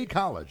in State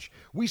College,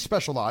 we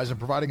specialize in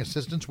providing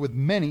assistance with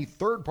many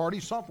third-party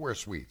software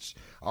suites.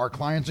 Our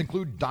clients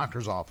include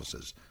doctors'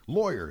 offices,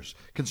 lawyers,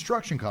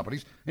 construction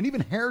companies, and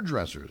even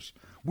hairdressers.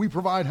 We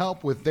provide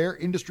help with their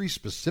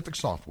industry-specific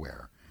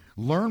software.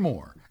 Learn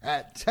more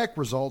at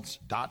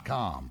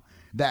techresults.com.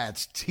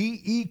 That's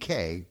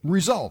TEK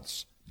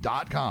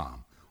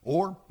results.com.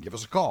 Or give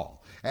us a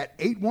call at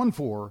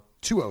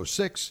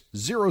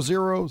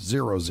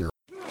 814-206-0000.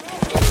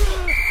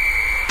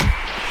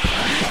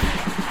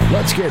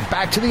 Let's get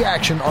back to the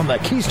action on the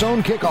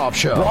Keystone Kickoff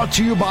Show. Brought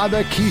to you by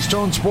the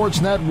Keystone Sports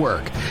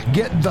Network.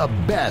 Get the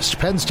best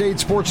Penn State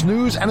sports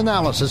news and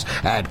analysis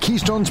at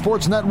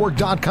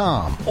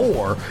KeystonesportsNetwork.com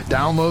or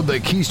download the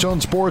Keystone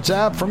Sports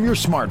app from your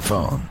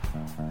smartphone.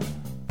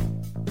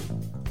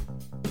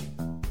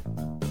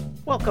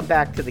 Welcome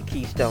back to the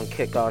Keystone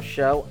Kickoff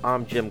Show.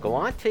 I'm Jim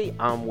Galante.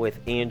 I'm with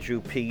Andrew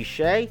P.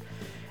 Shea.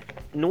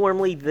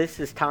 Normally, this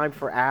is time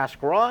for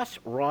Ask Ross.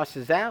 Ross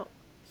is out,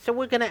 so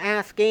we're going to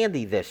ask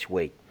Andy this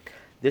week.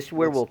 This is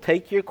where we'll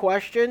take your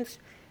questions,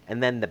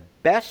 and then the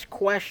best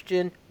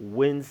question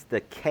wins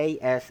the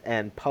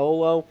KSN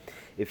Polo.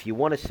 If you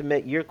want to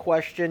submit your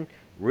question,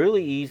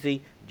 really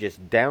easy.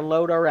 Just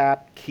download our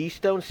app,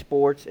 Keystone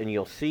Sports, and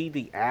you'll see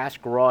the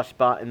Ask Ross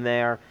button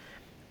there.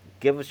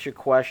 Give us your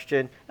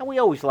question, and we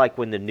always like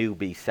when the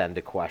newbies send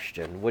a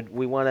question.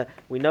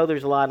 We know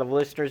there's a lot of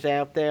listeners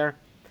out there.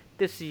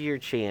 This is your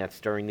chance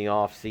during the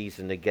off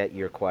season to get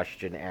your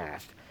question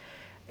asked.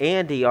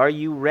 Andy, are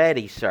you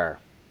ready, sir?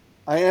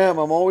 I am.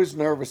 I'm always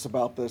nervous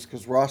about this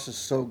because Ross is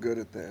so good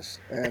at this,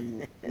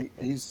 and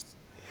he's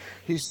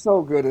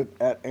so good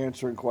at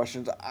answering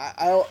questions.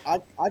 I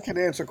can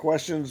answer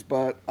questions,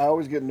 but I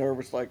always get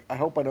nervous. Like I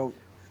hope I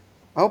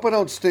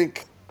don't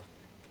stink.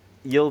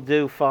 You'll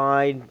do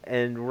fine.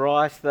 And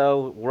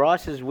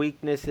Ross's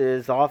weakness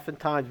is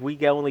oftentimes we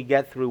only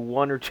get through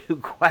one or two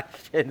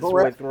questions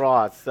Correct. with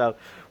Ross. So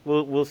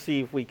we'll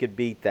see if we could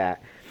beat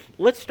that.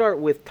 Let's start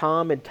with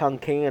Tom and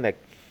Tunkhannock.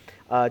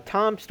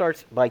 Tom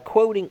starts by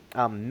quoting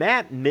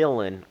Matt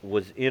Millen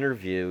was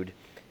interviewed,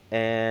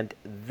 and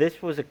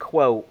this was a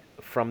quote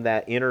from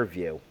that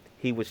interview.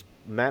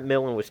 Matt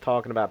Millen was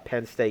talking about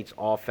Penn State's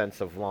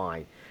offensive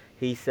line.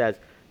 He says,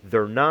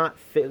 "They're not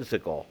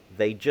physical.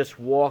 They just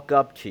walk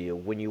up to you.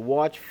 When you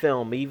watch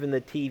film, even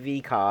the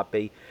TV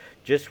copy,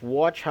 just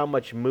watch how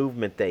much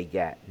movement they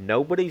get.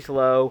 Nobody's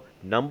low.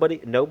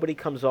 Nobody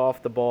comes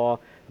off the ball.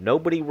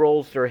 Nobody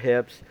rolls their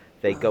hips.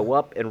 They go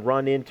up and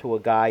run into a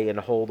guy and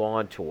hold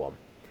on to him."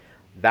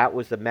 That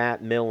was the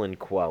Matt Millen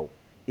quote.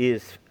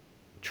 Is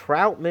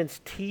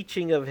Troutman's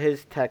teaching of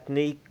his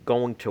technique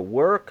going to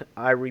work?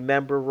 I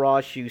remember,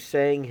 Ross, you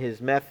saying his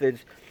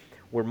methods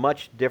were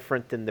much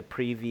different than the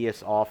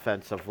previous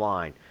offensive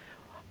line.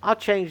 I'll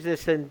change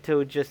this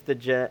into just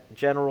the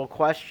general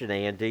question,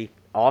 Andy.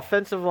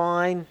 Offensive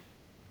line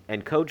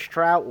and Coach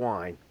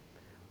Troutwine,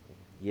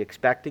 you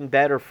expecting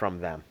better from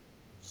them?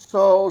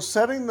 So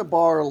setting the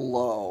bar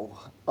low,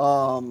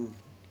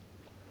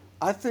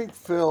 I think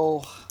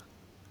Phil,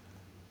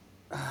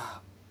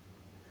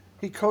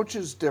 he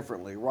coaches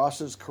differently. Ross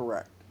is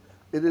correct.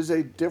 It is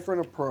a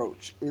different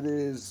approach. It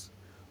is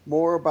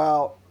more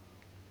about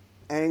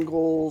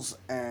angles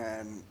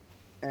and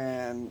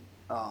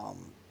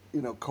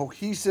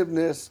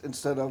cohesiveness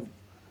instead of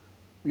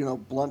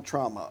blunt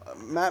trauma.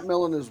 Matt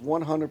Millen is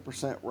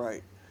 100%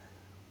 right.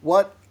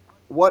 What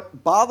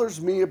bothers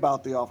me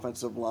about the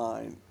offensive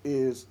line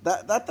is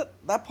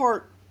that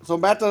part. So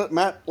Matt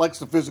likes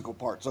the physical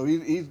part. So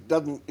he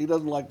doesn't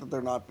like that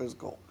they're not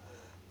physical.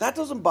 That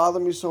doesn't bother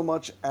me so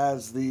much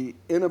as the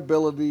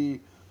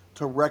inability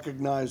to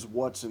recognize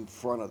what's in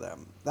front of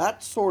them.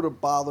 That sort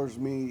of bothers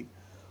me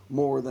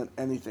more than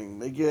anything.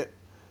 They get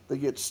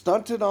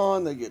stunted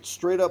on. They get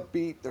straight up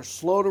beat. They're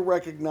slow to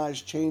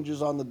recognize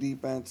changes on the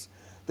defense.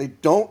 They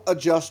don't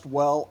adjust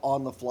well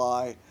on the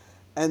fly.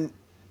 And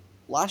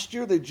last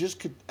year,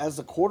 as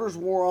the quarters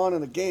wore on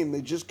in a game,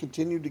 they just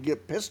continued to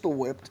get pistol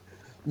whipped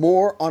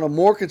on a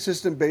more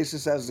consistent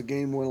basis as the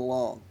game went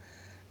along.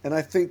 And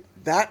I think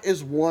that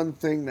is one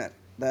thing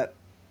that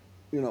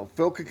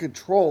Phil can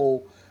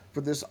control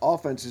for this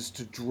offense is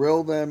to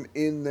drill them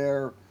in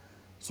their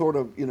sort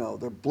of,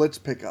 their blitz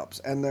pickups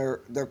and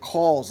their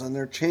calls and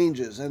their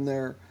changes and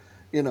their,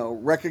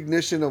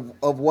 recognition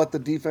of what the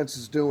defense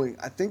is doing.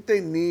 I think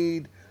they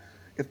need,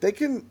 if they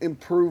can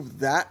improve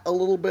that a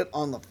little bit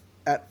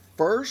at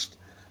first,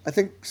 I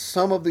think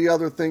some of the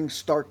other things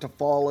start to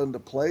fall into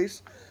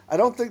place. I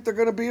don't think they're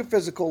going to be a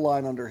physical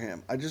line under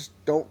him. I just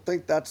don't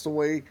think that's the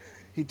way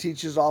he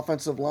teaches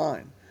offensive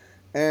line.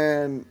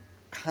 And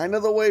kind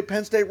of the way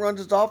Penn State runs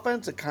its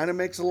offense, it kind of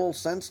makes a little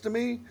sense to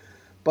me.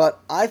 But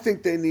I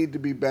think they need to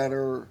be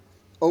better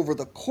over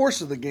the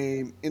course of the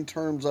game in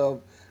terms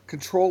of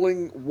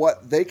controlling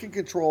what they can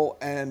control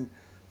and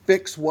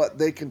fix what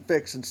they can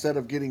fix instead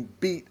of getting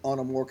beat on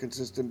a more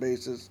consistent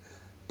basis,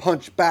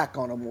 punch back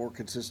on a more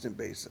consistent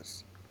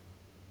basis.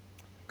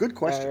 Good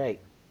question. All right.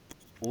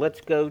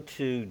 Let's go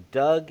to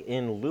Doug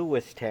in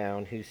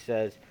Lewistown, who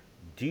says,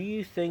 do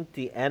you think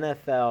the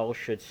NFL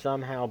should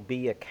somehow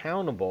be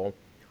accountable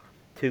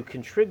to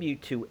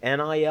contribute to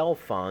NIL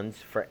funds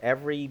for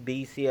every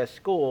BCS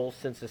school,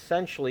 since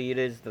essentially it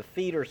is the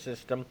feeder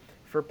system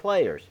for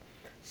players?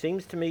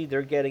 Seems to me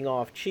they're getting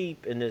off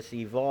cheap in this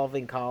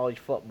evolving college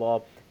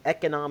football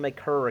economic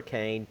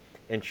hurricane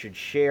and should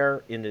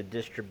share in the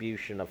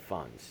distribution of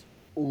funds.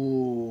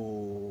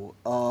 Ooh,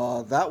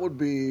 that would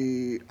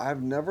be,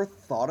 I've never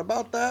thought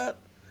about that.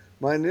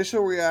 My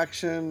initial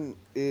reaction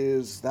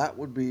is that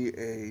would be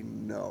a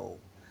no.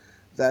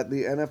 That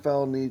the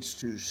NFL needs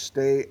to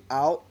stay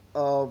out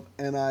of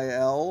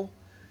NIL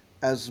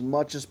as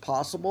much as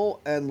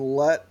possible and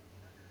let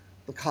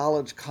the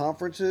college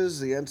conferences,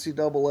 the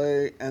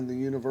NCAA, and the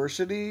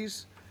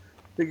universities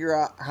figure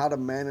out how to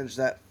manage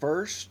that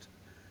first.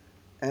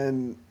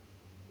 And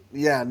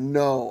yeah,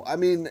 no, I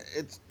mean,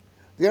 it's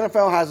the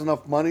NFL has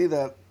enough money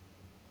that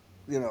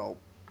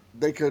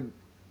they could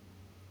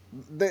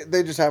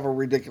they just have a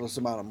ridiculous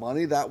amount of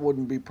money. That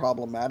wouldn't be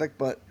problematic,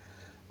 but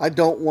I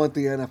don't want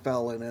the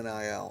NFL in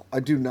NIL. I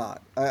do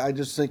not. I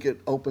just think it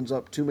opens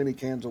up too many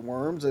cans of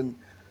worms,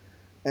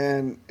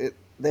 and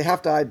they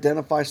have to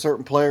identify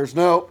certain players.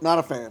 No, not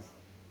a fan.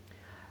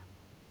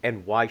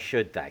 And why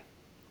should they?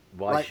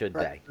 Why Right, should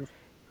right.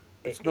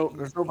 they?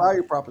 There's no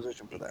value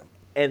proposition for them.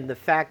 And the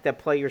fact that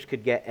players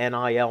could get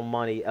NIL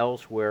money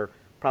elsewhere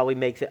probably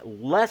makes it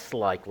less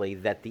likely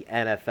that the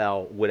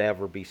NFL would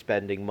ever be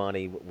spending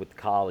money with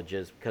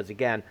colleges because,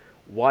 again,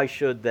 why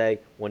should they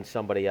when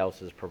somebody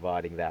else is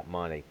providing that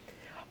money?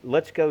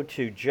 Let's go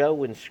to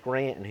Joe in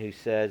Scranton who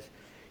says,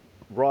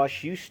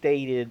 Ross, you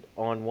stated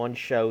on one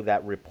show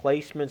that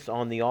replacements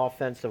on the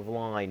offensive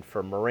line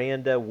for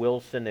Miranda,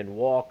 Wilson, and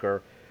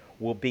Walker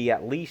will be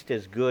at least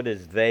as good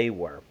as they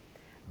were.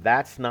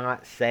 That's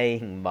not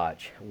saying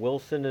much.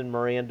 Wilson and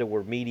Miranda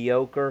were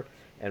mediocre,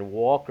 and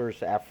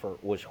Walker's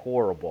effort was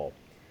horrible.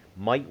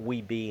 Might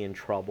we be in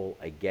trouble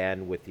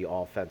again with the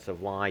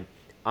offensive line?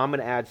 I'm going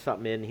to add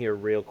something in here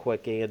real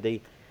quick,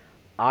 Andy.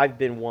 I've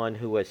been one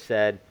who has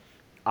said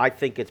I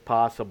think it's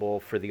possible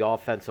for the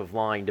offensive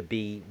line to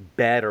be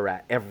better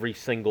at every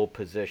single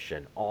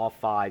position, all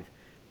 5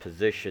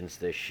 positions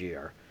this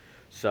year.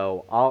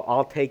 So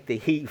I'll take the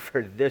heat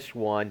for this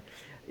one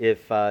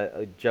if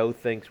Joe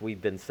thinks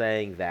we've been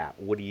saying that.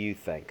 What do you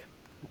think?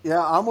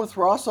 Yeah, I'm with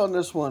Ross on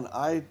this one.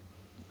 I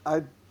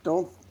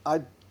don't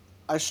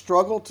I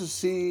struggle to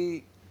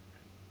see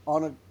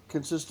on a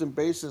consistent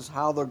basis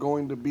how they're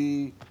going to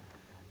be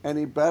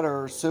any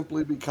better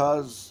simply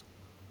because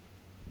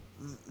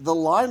the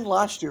line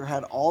last year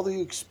had all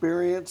the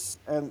experience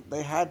and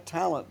they had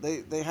talent.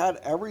 They had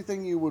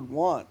everything you would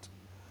want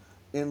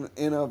in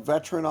a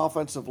veteran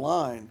offensive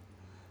line,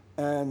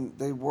 and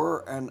they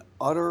were an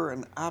utter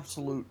and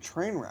absolute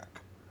train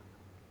wreck.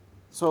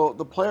 So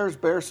the players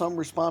bear some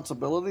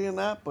responsibility in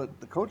that, but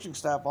the coaching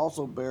staff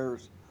also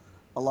bears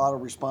a lot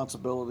of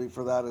responsibility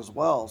for that as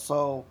well.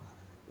 So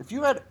if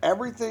you had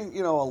everything,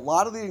 a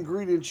lot of the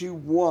ingredients you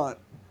want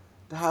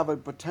to have a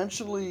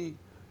potentially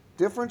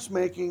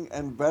difference-making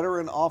and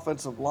veteran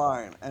offensive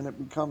line, and it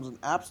becomes an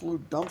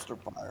absolute dumpster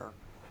fire,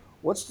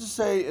 what's to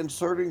say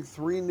inserting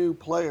 3 new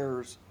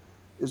players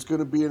is going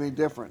to be any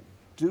different?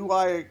 Do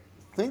I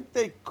think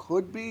they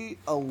could be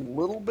a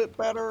little bit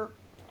better?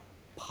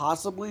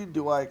 Possibly.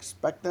 Do I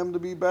expect them to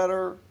be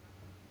better?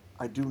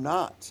 I do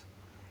not.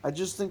 I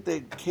just think they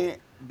can't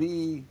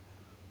be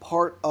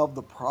part of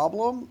the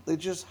problem. They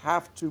just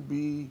have to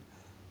be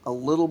a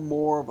little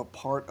more of a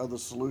part of the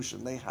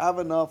solution. They have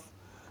enough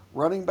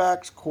running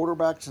backs,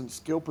 quarterbacks, and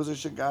skill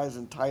position guys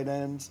and tight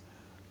ends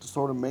to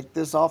sort of make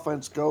this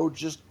offense go.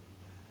 Just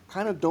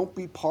kind of don't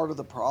be part of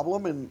the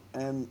problem,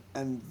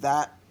 and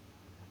that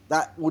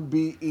would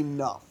be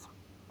enough.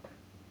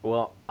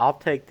 Well, I'll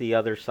take the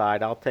other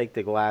side. I'll take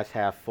the glass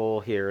half full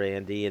here,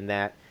 Andy, in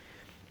that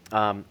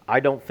I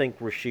don't think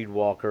Rasheed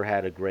Walker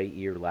had a great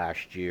year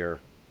last year.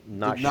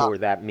 Not sure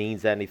that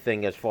means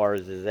anything as far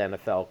as his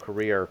NFL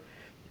career.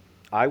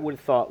 I would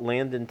have thought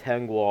Landon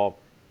Tengwall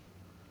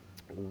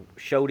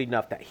showed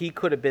enough that he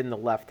could have been the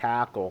left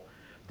tackle.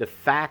 The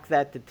fact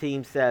that the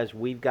team says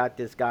we've got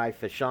this guy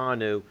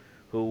Fashanu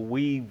who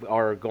we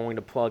are going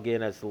to plug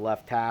in as the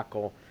left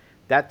tackle,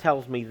 that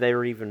tells me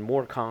they're even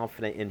more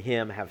confident in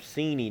him, have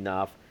seen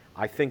enough.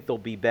 I think they'll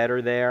be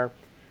better there.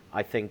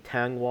 I think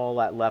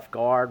Tangwall at left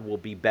guard will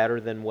be better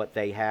than what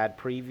they had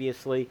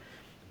previously.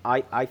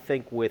 I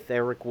think with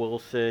Eric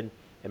Wilson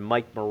and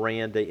Mike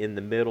Miranda in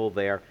the middle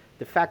there,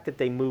 the fact that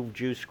they moved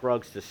Juice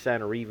Scruggs to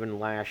center even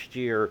last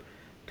year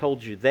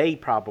told you they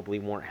probably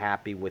weren't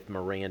happy with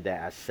Miranda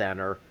as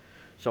center.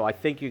 So I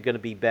think you're going to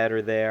be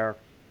better there.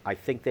 I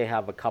think they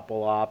have a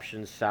couple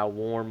options. Sal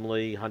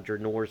Wormley, Hunter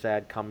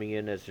Norzad coming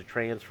in as a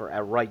transfer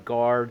at right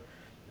guard.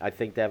 I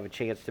think they have a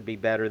chance to be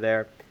better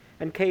there.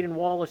 And Caden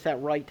Wallace at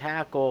right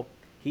tackle,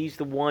 he's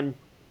the one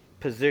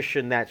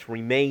position that's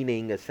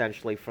remaining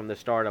essentially from the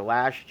start of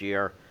last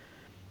year.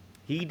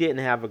 He didn't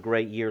have a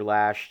great year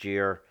last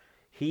year.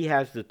 He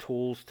has the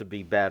tools to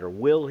be better.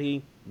 Will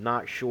he?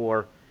 Not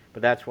sure.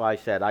 But that's why I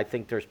said I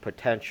think there's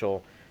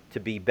potential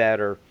to be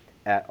better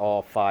at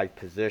all 5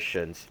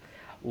 positions.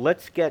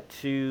 Let's get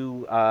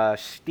to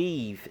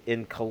Steve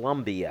in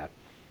Columbia,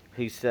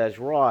 who says,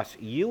 Ross,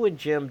 you and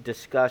Jim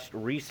discussed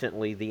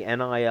recently the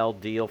NIL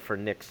deal for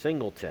Nick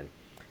Singleton.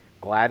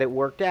 Glad it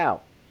worked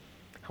out.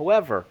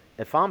 However,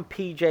 if I'm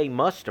P.J.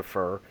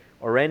 Mustipher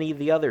or any of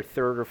the other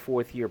 3rd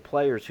or 4th year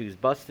players who's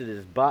busted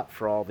his butt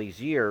for all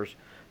these years,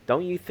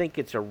 don't you think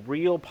it's a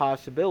real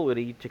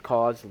possibility to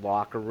cause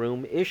locker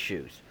room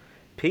issues?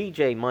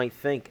 P.J. might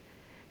think,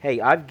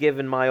 hey, I've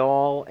given my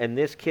all, and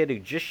this kid who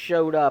just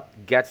showed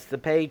up gets the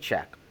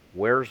paycheck.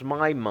 Where's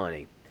my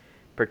money?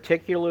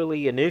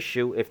 particularly an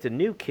issue if the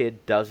new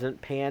kid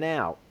doesn't pan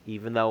out,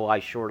 even though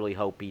I surely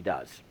hope he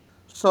does.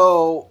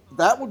 So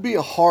that would be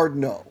a hard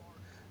no.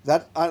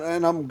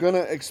 And I'm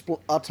gonna explain.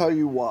 I'll tell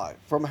you why.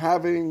 From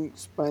having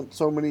spent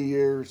so many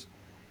years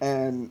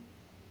and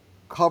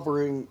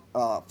covering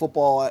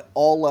football at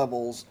all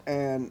levels,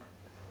 and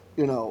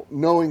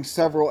knowing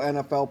several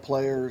NFL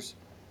players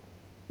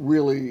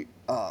really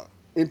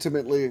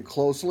intimately and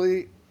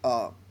closely,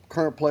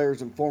 current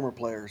players and former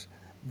players,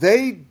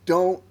 they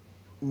don't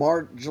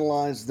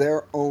marginalize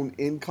their own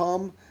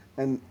income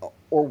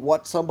or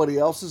what somebody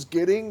else is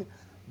getting.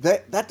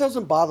 That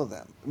doesn't bother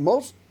them.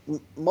 Most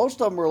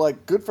of them are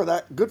like, good for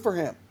that, good for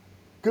him,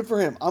 good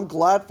for him. I'm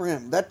glad for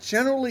him. That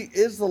generally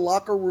is the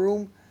locker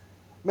room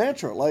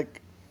mantra. Like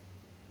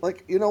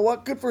you know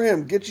what? Good for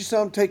him. Get you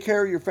some. Take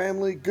care of your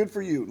family. Good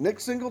for you. Nick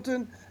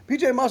Singleton,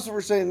 PJ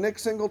Musselfer saying, Nick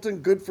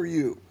Singleton, good for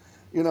you.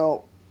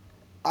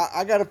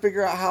 I got to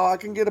figure out how I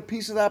can get a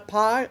piece of that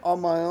pie on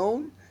my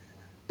own.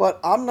 But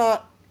I'm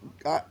not.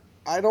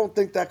 I don't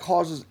think that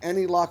causes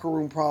any locker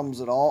room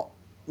problems at all.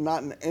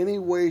 Not in any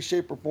way,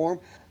 shape, or form.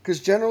 Because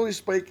generally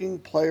speaking,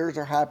 players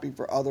are happy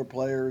for other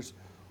players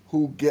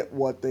who get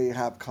what they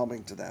have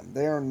coming to them.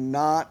 They are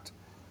not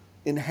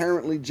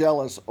inherently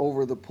jealous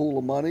over the pool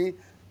of money.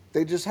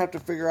 They just have to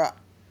figure out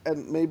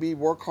and maybe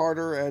work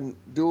harder and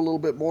do a little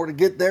bit more to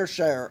get their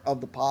share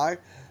of the pie.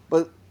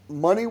 But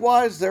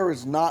money-wise, there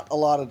is not a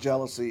lot of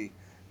jealousy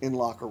in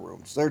locker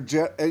rooms.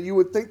 And you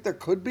would think there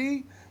could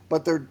be,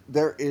 but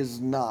there is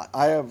not.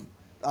 I have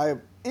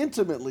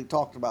intimately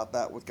talked about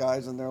that with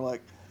guys, and they're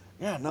like,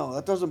 yeah, no,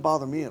 that doesn't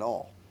bother me at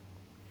all.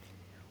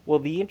 Well,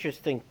 the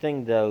interesting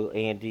thing, though,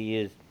 Andy,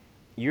 is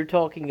you're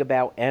talking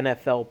about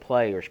NFL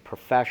players,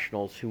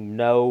 professionals who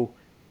know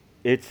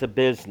it's a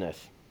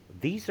business.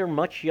 These are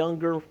much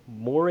younger,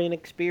 more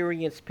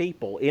inexperienced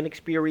people,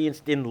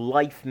 inexperienced in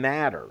life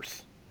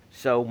matters.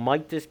 So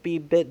might this be a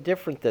bit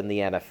different than the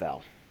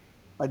NFL?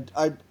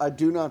 I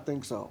do not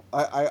think so.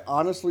 I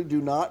honestly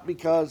do not,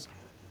 because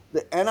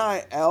the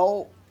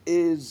NIL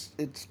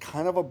it's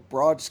kind of a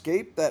broad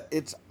scape that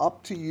it's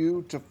up to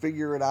you to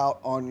figure it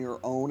out on your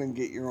own and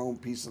get your own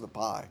piece of the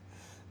pie.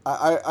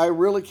 I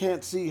really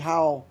can't see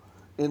how,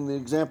 in the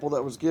example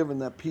that was given,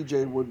 that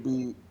PJ would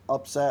be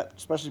upset,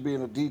 especially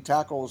being a D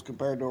tackle as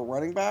compared to a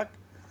running back.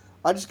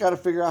 I just got to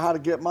figure out how to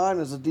get mine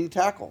as a D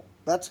tackle.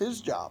 That's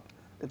his job.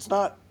 It's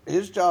not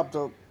his job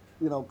to,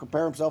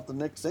 compare himself to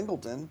Nick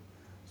Singleton.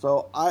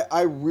 So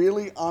I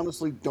really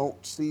honestly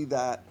don't see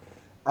that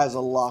as a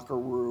locker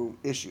room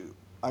issue.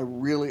 I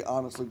really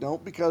honestly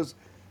don't, because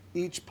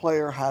each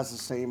player has the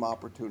same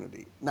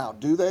opportunity. Now,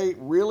 do they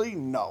really?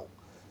 No.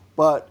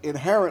 But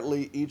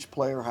inherently, each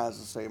player has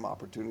the same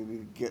opportunity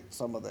to get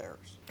some of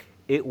theirs.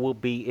 It will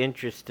be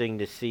interesting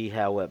to see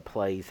how it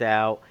plays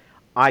out.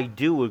 I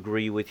do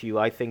agree with you.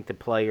 I think the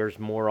players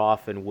more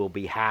often will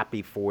be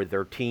happy for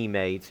their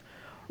teammates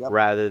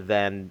rather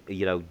than,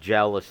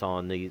 jealous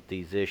on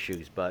these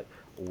issues. But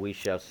we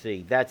shall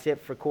see. That's it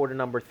for quarter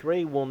number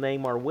 3. We'll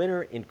name our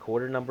winner in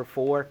quarter number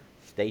 4.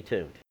 Stay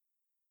tuned.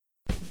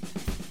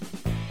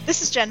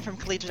 This is Jen from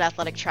Collegiate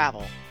Athletic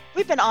Travel.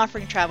 We've been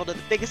offering travel to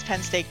the biggest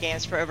Penn State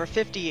games for over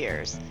 50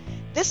 years.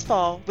 This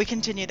fall, we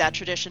continue that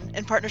tradition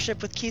in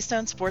partnership with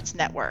Keystone Sports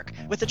Network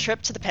with a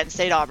trip to the Penn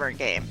State-Auburn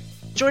game.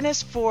 Join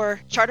us for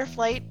charter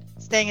flight,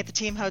 staying at the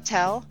team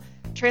hotel,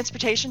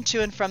 transportation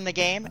to and from the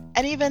game,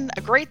 and even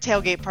a great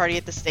tailgate party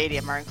at the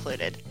stadium are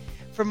included.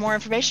 For more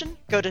information,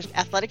 go to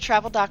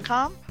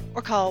athletictravel.com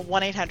or call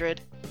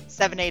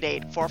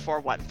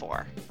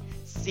 1-800-788-4414.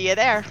 See you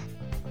there.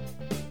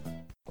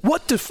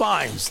 What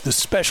defines the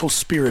special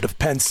spirit of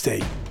Penn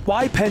State?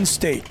 Why Penn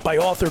State by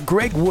author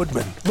Greg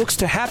Woodman looks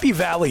to Happy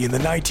Valley in the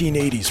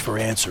 1980s for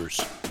answers.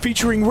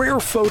 Featuring rare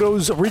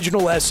photos,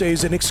 original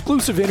essays, and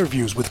exclusive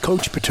interviews with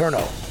Coach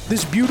Paterno,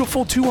 this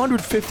beautiful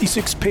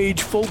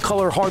 256-page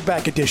full-color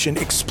hardback edition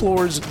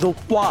explores the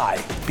why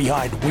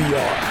behind We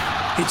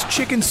Are. It's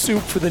chicken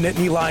soup for the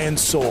Nittany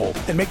Lions soul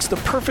and makes the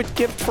perfect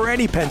gift for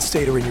any Penn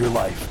Stater in your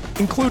life,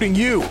 including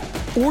you.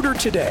 Order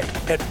today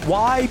at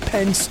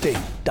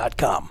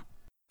whypennstate.com.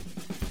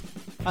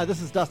 Hi,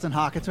 this is Dustin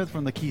Hawkinsmith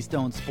from the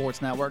Keystone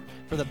Sports Network.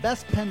 For the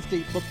best Penn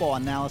State football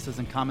analysis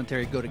and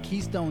commentary, go to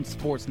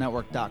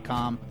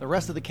KeystoneSportsNetwork.com. The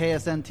rest of the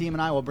KSN team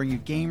and I will bring you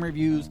game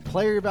reviews,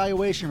 player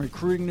evaluation,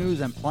 recruiting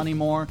news, and plenty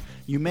more.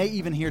 You may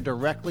even hear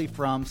directly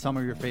from some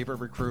of your favorite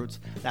recruits.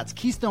 That's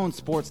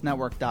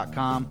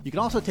KeystoneSportsNetwork.com. You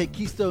can also take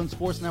Keystone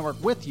Sports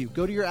Network with you.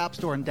 Go to your app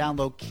store and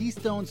download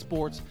Keystone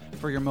Sports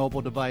for your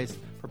mobile device.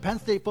 For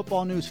Penn State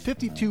football news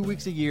 52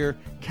 weeks a year,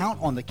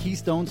 count on the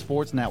Keystone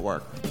Sports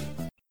Network.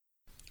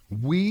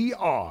 We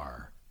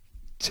are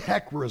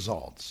Tech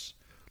Results,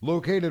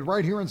 located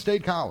right here in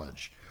State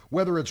College.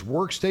 Whether it's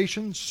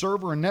workstation,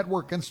 server and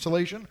network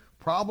installation,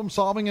 problem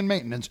solving and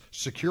maintenance,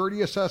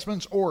 security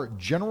assessments, or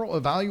general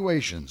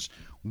evaluations,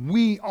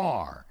 we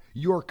are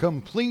your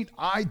complete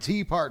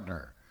IT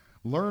partner.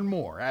 Learn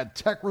more at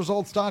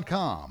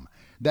techresults.com.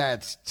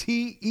 That's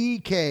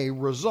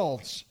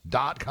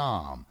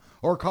TEKresults.com.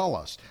 Or call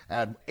us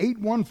at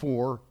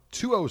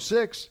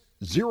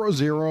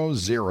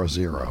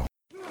 814-206-0000.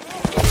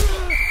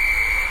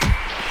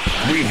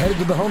 We headed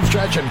to the home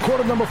stretch in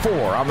quarter number 4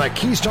 on the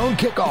Keystone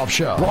Kickoff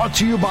Show. Brought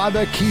to you by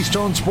the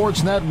Keystone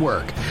Sports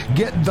Network.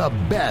 Get the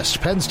best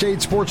Penn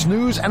State sports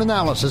news and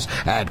analysis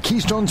at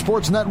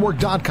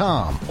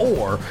KeystoneSportsNetwork.com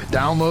or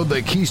download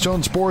the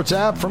Keystone Sports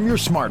app from your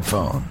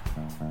smartphone.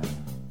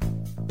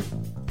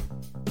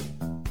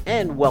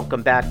 And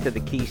welcome back to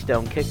the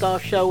Keystone Kickoff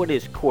Show. It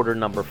is quarter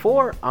number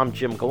 4. I'm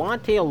Jim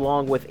Galante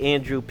along with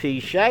Andrew P.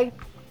 Shea.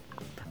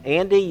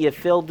 Andy, you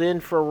filled in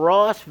for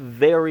Ross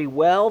very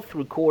well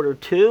through quarter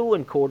 2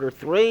 and quarter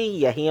 3.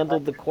 You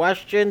handled the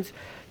questions.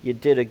 You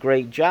did a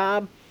great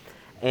job.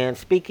 And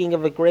speaking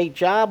of a great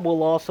job,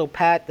 we'll also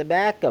pat the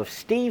back of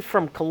Steve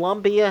from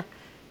Columbia.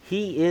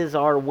 He is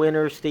our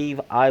winner, Steve.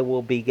 I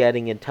will be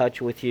getting in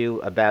touch with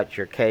you about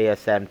your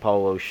KSN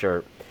polo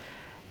shirt.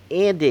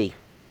 Andy,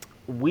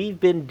 we've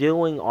been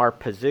doing our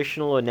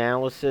positional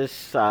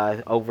analysis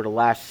over the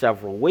last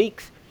several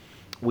weeks.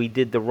 We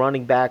did the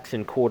running backs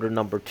in quarter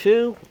number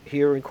 2.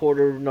 Here in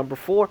quarter number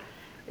 4,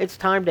 it's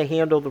time to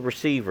handle the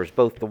receivers,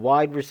 both the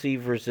wide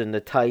receivers and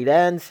the tight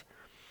ends.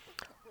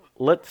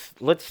 Let's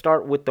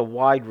start with the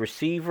wide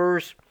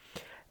receivers.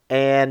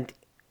 And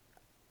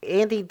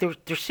Andy,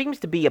 there seems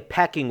to be a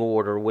pecking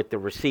order with the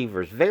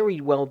receivers,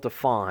 very well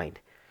defined.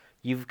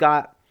 You've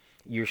got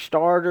your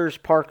starters,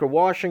 Parker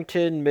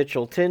Washington,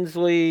 Mitchell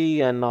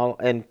Tinsley, and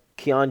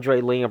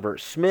Keandre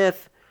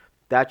Lambert-Smith.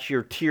 That's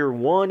your tier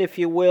 1, if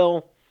you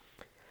will.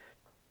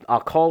 I'll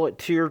call it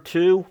tier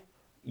 2.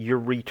 Your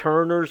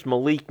returners,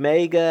 Malik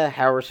Mega,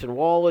 Harrison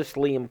Wallace,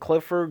 Liam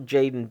Clifford,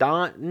 Jaden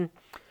Daughton.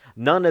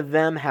 None of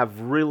them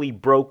have really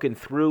broken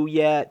through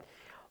yet.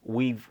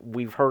 We've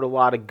heard a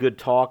lot of good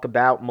talk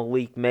about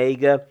Malik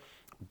Mega,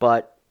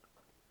 but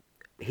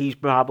he's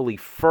probably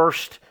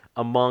first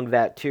among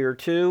that tier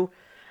 2.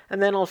 And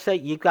then I'll say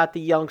you've got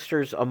the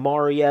youngsters,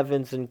 Amari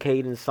Evans and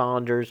Caden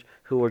Saunders,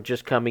 who are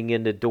just coming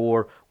in the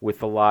door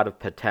with a lot of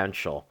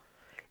potential.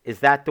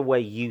 Is that the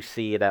way you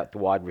see it at the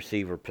wide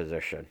receiver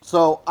position?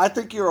 So I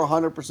think you're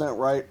 100%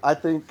 right. I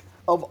think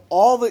of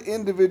all the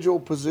individual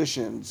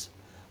positions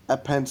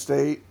at Penn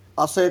State,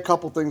 I'll say a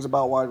couple things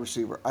about wide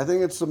receiver. I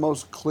think it's the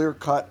most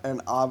clear-cut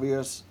and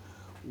obvious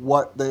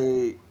what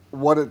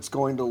it's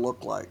going to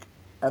look like.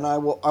 And I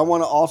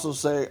want to also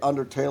say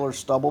under Taylor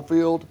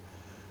Stubblefield,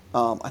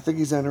 I think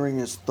he's entering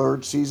his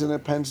 3rd season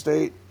at Penn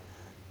State.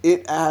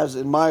 It has,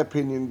 in my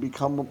opinion,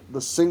 become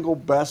the single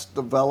best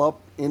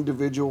developed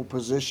individual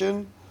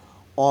position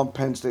on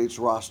Penn State's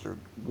roster.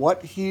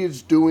 What he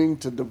is doing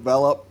to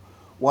develop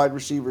wide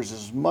receivers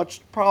is as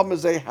much problem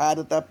as they had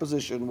at that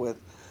position with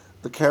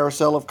the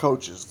carousel of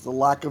coaches, the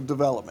lack of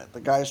development,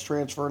 the guys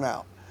transferring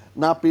out,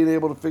 not being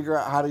able to figure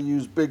out how to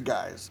use big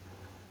guys.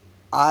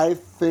 I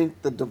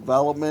think the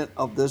development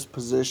of this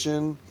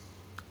position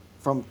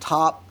from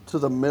top to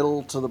the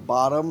middle to the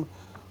bottom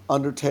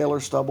under Taylor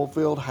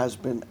Stubblefield has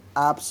been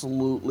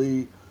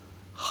absolutely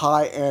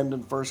high-end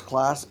and first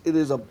class. It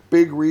is a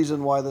big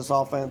reason why this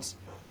offense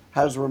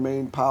has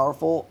remained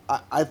powerful.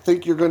 I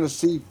think you're going to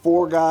see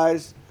 4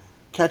 guys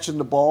catching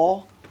the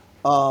ball.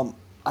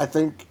 I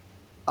think,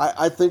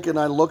 and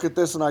I look at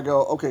this and I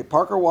go, okay,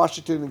 Parker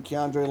Washington and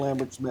Keandre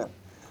Lambert-Smith.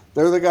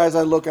 They're the guys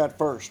I look at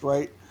first,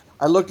 right?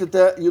 I looked at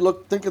that.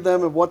 Think of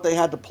them and what they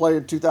had to play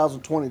in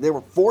 2020. They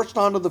were forced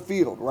onto the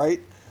field,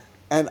 right?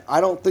 And I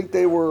don't think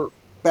they were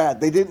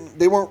bad.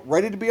 They weren't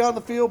ready to be on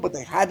the field, but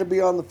they had to be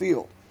on the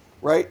field,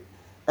 right?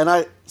 And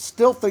I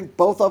still think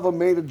both of them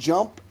made a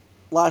jump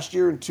last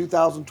year in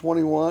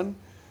 2021.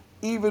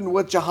 Even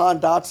with Jahan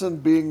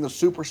Dotson being the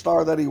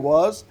superstar that he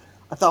was,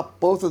 I thought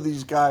both of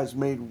these guys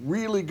made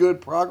really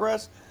good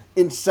progress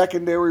in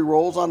secondary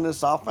roles on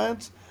this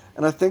offense.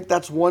 And I think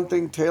that's one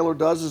thing Taylor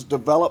does is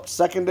develop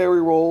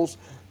secondary roles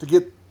to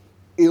get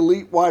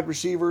elite wide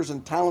receivers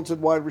and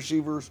talented wide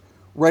receivers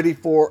ready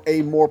for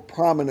a more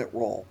prominent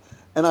role.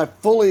 And I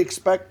fully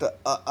expect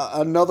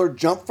another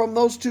jump from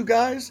those 2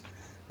 guys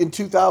in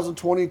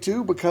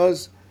 2022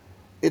 because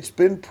it's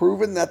been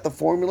proven that the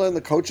formula and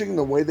the coaching,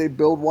 the way they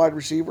build wide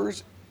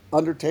receivers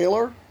under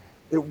Taylor,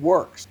 it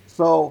works.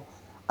 So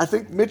I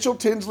think Mitchell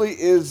Tinsley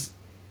is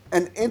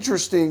an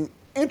interesting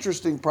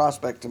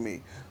prospect to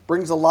me.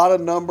 Brings a lot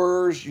of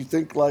numbers. You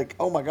think like,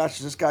 oh my gosh,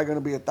 is this guy going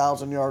to be a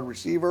 1,000-yard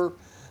receiver?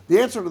 The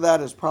answer to that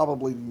is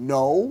probably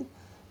no,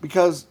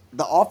 because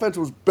the offense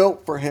was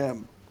built for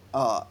him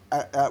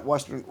at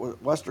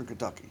Western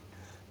Kentucky.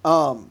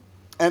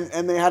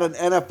 And they had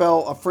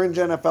a fringe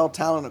NFL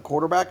talent at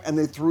quarterback, and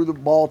they threw the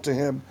ball to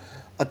him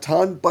a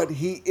ton. But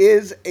he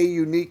is a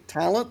unique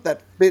talent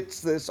that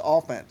fits this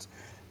offense.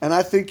 And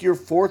I think your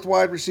 4th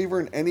wide receiver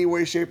in any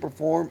way, shape, or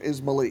form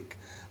is Malik.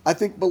 I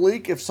think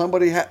Malik, if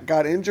somebody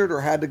got injured or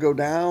had to go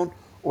down,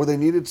 or they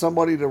needed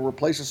somebody to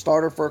replace a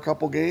starter for a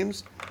couple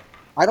games,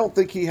 I don't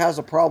think he has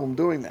a problem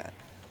doing that.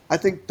 I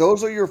think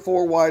those are your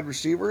 4 wide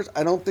receivers.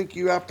 I don't think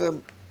you have to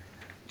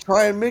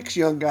try and mix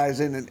young guys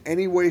in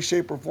any way,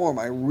 shape, or form.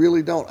 I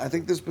really don't. I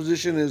think this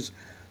position is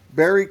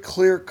very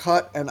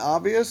clear-cut and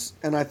obvious,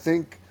 and I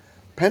think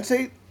Penn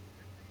State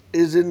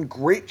is in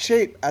great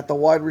shape at the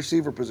wide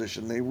receiver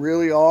position. They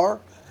really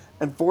are.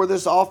 And for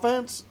this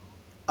offense,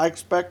 I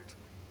expect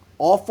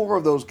all 4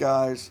 of those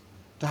guys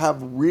to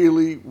have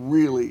really,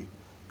 really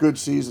good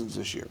seasons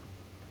this year.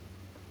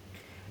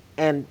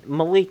 And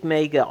Malik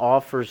Mega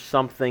offers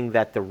something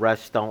that the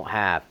rest don't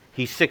have.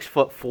 He's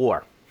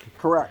 6'4".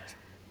 Correct.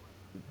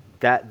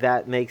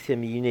 That makes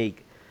him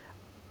unique.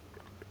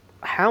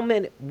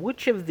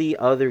 Which of the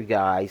other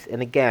guys,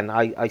 and again,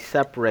 I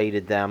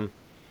separated them,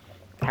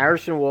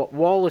 Harrison,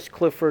 Wallace,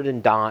 Clifford,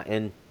 and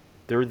Daughton,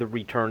 they're the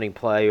returning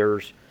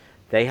players.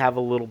 They have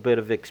a little bit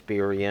of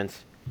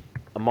experience.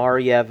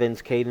 Amari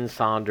Evans, Caden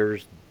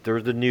Saunders,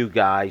 they're the new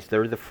guys.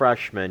 They're the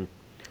freshmen.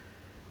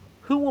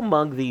 Who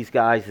among these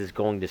guys is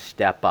going to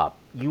step up?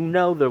 You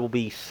know there will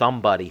be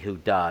somebody who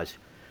does.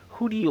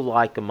 Who do you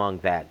like among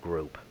that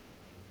group?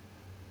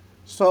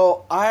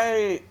 So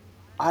I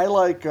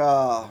like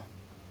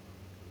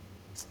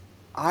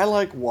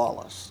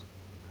Wallace.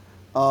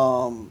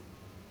 I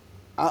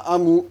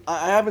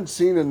haven't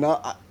seen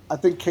enough. I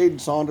think Caden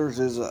Saunders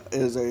is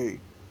a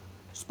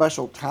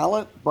special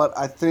talent, but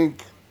I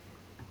think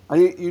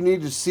you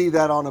need to see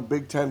that on a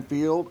Big Ten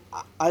field.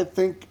 I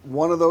think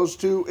one of those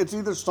two, it's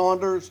either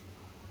Saunders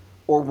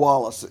or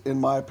Wallace, in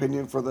my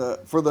opinion, for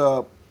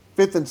the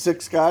fifth and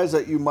sixth guys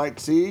that you might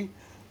see.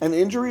 And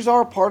injuries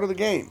are a part of the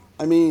game.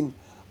 I mean,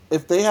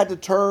 if they had to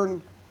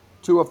turn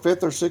to a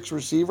fifth or sixth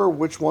receiver,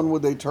 which one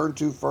would they turn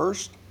to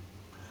first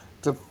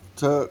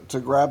to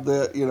grab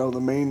the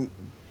main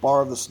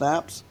bar of the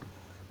snaps?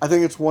 I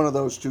think it's one of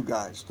those two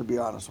guys, to be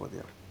honest with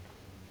you.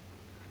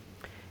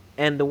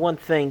 And the one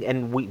thing,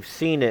 and we've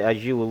seen it,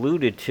 as you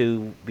alluded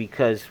to,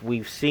 because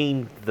we've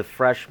seen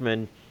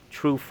the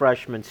true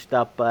freshmen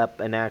step up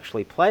and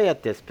actually play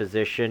at this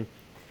position,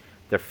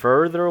 the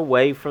further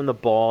away from the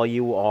ball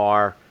you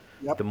are,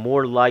 Yep. the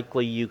more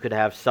likely you could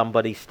have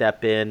somebody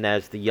step in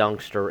as the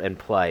youngster and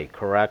play,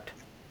 correct?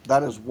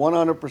 That is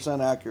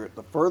 100% accurate.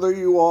 The further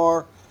you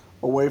are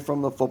away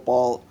from the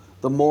football,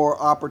 the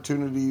more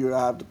opportunity you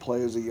have to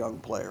play as a young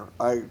player.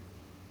 I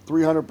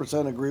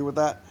 300% agree with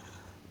that.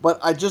 But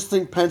I just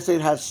think Penn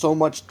State has so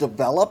much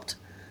developed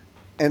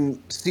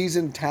and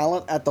seasoned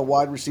talent at the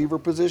wide receiver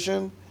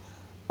position.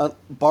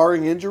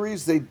 Barring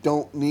injuries, they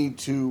don't need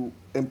to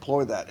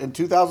employ that. In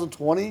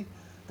 2020,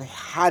 they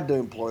had to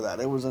employ that.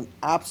 It was an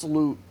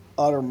absolute,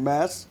 utter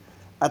mess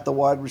at the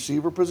wide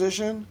receiver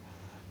position.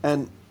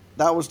 And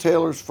that was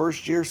Taylor's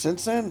first year.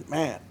 Since then,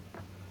 man,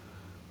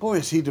 boy,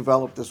 has he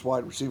developed this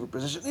wide receiver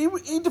position.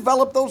 He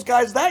developed those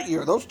guys that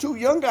year. Those two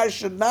young guys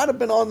should not have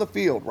been on the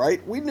field,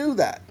 right? We knew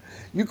that.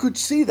 You could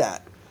see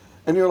that.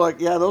 And you're like,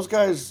 yeah, those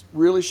guys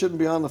really shouldn't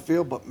be on the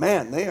field. But,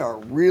 man, they are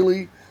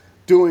really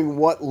doing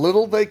what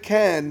little they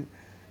can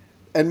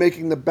and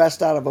making the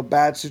best out of a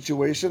bad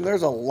situation.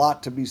 There's a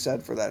lot to be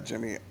said for that,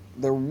 Jimmy.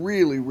 There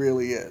really,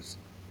 really is.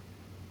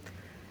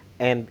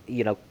 And,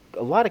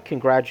 a lot of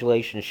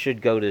congratulations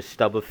should go to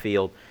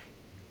Stubblefield.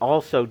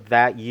 Also,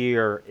 that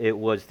year, it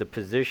was the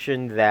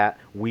position that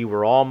we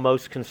were all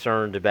most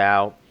concerned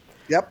about.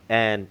 Yep.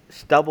 And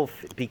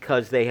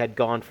because they had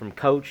gone from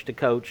coach to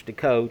coach to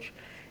coach,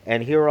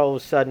 and here all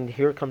of a sudden,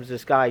 here comes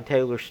this guy,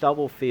 Taylor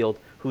Stubblefield,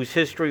 whose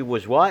history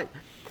was what?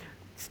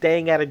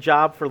 Staying at a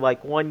job for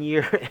like 1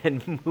 year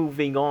and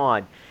moving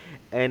on.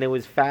 And it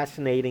was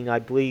fascinating. I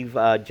believe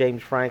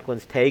James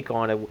Franklin's take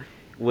on it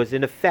was,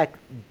 in effect,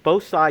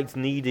 both sides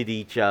needed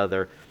each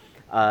other.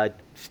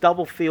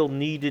 Stubblefield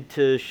needed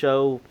to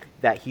show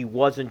that he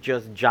wasn't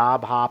just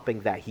job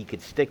hopping, that he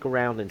could stick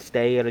around and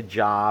stay at a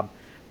job.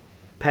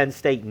 Penn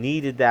State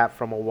needed that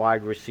from a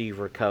wide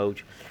receiver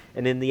coach.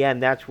 And in the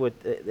end, that's what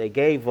they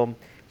gave him.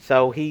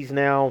 So he's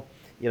now,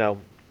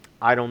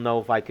 I don't know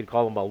if I could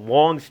call him a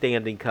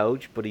long-standing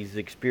coach, but he's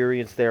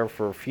experienced there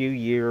for a few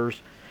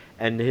years.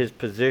 And his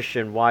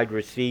position, wide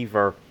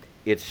receiver,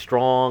 it's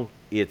strong,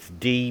 it's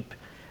deep,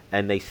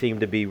 and they seem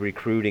to be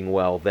recruiting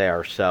well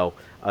there. So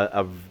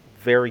a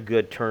very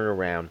good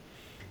turnaround.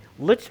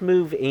 Let's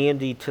move,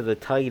 Andy, to the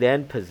tight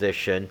end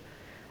position.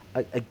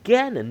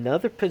 Again,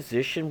 another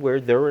position where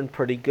they're in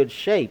pretty good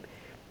shape.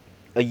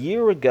 A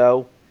year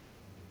ago,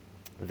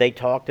 they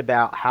talked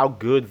about how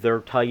good their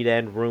tight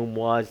end room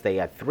was. They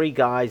had 3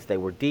 guys. They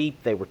were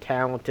deep. They were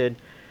talented.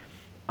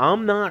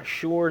 I'm not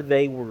sure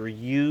they were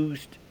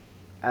used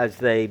as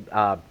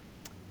to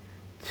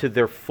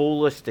their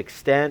fullest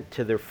extent,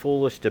 to their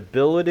fullest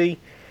ability.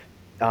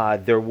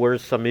 There were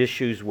some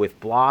issues with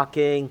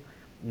blocking.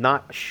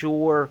 Not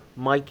sure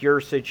Mike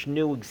Yursich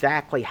knew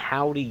exactly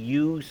how to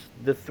use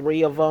the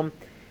 3 of them.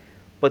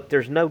 But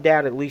there's no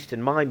doubt, at least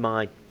in my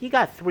mind, you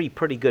got 3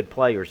 pretty good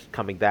players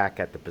coming back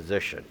at the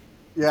position.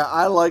 Yeah,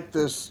 I like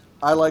this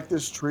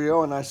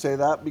trio, and I say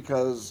that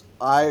because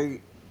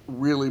I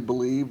really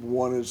believe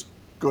one is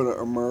going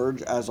to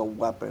emerge as a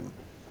weapon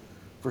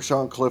for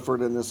Sean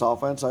Clifford in this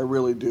offense. I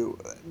really do.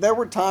 There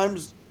were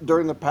times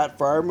during the Pat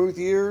Freiermuth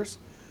years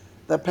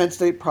that Penn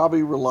State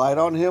probably relied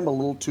on him a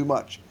little too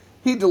much.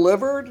 He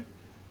delivered,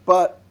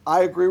 but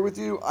I agree with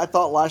you. I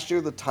thought last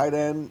year the tight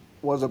end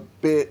was a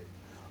bit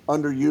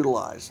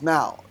underutilized.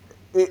 Now,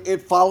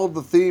 it followed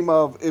the theme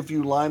of if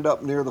you lined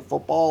up near the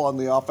football on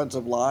the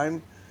offensive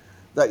line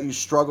that you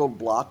struggled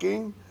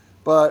blocking.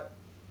 But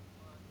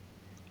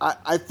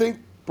I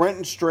think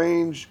Brenton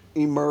Strange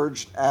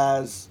emerged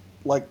as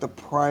like the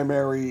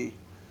primary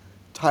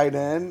tight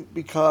end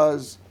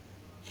because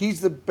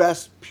he's the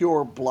best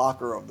pure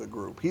blocker of the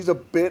group. He's a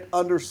bit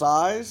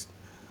undersized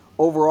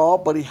overall,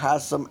 but he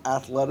has some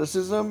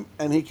athleticism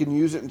and he can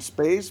use it in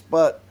space.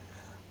 But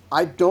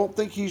I don't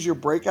think he's your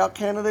breakout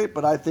candidate,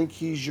 but I think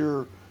he's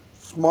your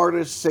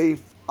smartest,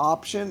 safe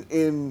option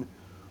in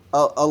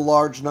a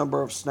large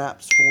number of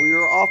snaps for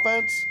your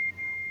offense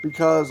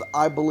because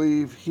I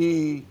believe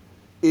he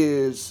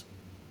is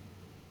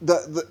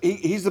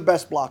he's the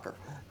best blocker.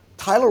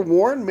 Tyler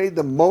Warren made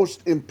the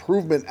most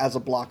improvement as a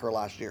blocker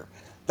last year.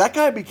 That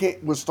guy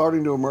was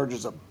starting to emerge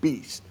as a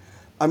beast.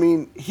 I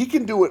mean, he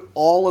can do it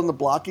all in the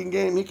blocking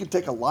game. He can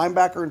take a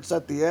linebacker and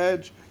set the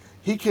edge.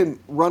 He can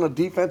run a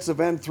defensive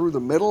end through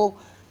the middle.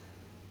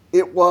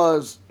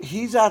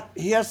 He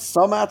has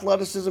some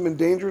athleticism and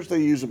dangerous.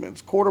 They use him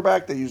as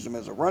quarterback. They use him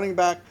as a running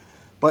back.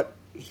 But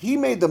he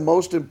made the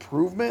most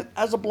improvement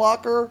as a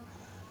blocker.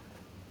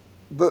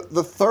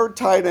 The third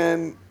tight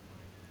end,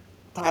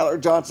 Tyler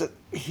Johnson,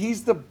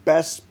 he's the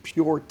best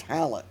pure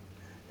talent,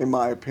 in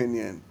my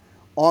opinion,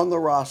 on the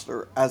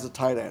roster as a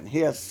tight end. He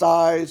has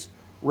size,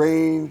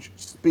 range,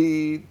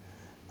 speed,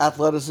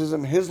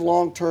 athleticism. His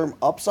long-term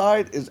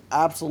upside is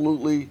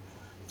absolutely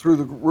through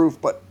the roof,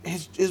 but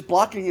his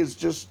blocking is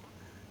just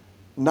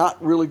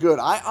not really good.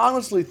 I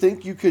honestly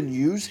think you can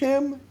use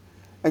him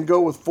and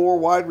go with 4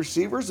 wide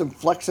receivers and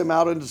flex him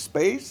out into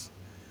space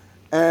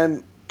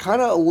and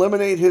kind of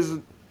eliminate his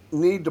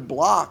need to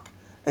block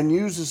and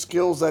use the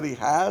skills that he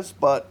has,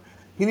 but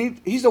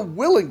he's a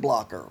willing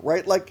blocker,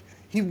 right? Like,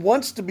 he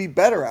wants to be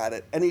better at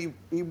it, and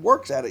he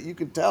works at it. You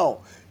can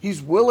tell.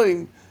 He's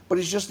willing, but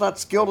he's just not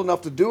skilled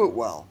enough to do it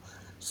well.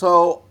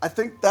 So I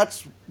think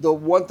that's the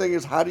one thing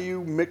is how do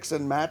you mix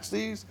and match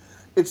these?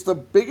 It's the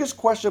biggest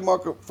question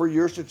mark for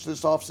Yurcich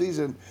this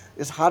offseason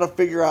is how to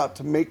figure out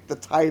to make the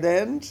tight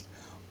ends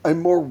a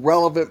more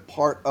relevant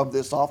part of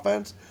this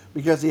offense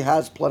because he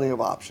has plenty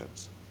of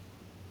options.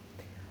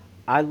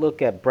 I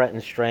look at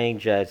Brenton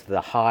Strange as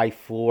the high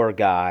floor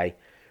guy,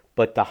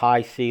 but the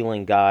high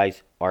ceiling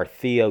guys are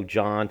Theo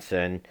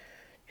Johnson,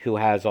 who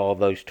has all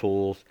those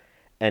tools,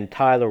 and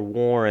Tyler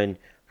Warren,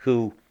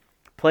 who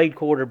played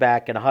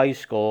quarterback in high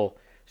school,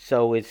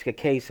 so it's a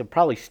case of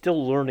probably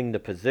still learning the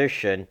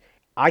position.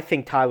 I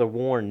think Tyler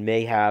Warren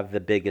may have the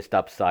biggest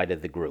upside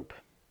of the group.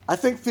 I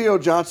think Theo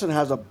Johnson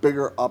has a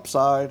bigger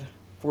upside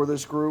for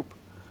this group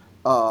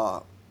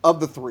of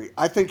the three.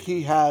 I think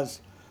he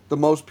has the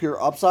most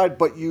pure upside,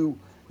 but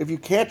if you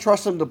can't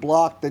trust him to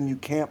block, then you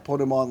can't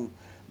put him on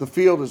the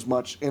field as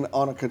much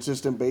on a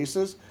consistent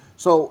basis.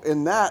 So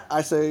in that,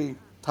 I say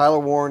Tyler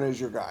Warren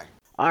is your guy.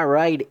 All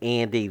right,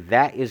 Andy,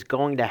 that is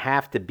going to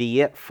have to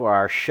be it for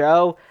our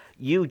show.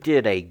 You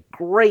did a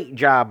great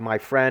job, my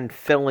friend,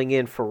 filling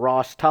in for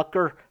Ross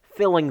Tucker,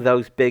 filling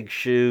those big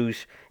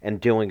shoes,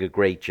 and doing a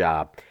great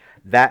job.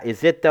 That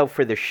is it, though,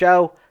 for the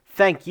show.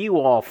 Thank you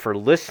all for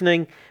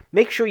listening.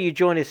 Make sure you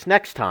join us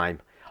next time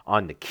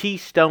on the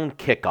Keystone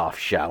Kickoff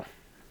Show.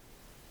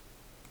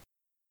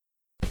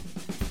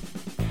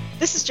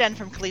 This is Jen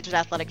from Collegiate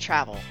Athletic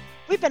Travel.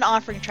 We've been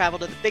offering travel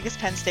to the biggest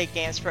Penn State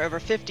games for over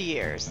 50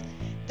 years.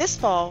 This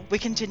fall, we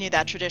continue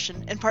that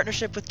tradition in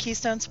partnership with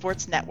Keystone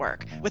Sports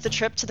Network with a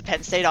trip to the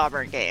Penn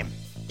State-Auburn game.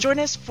 Join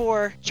us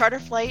for charter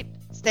flight,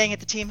 staying at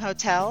the team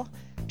hotel,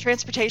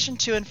 transportation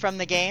to and from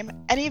the game,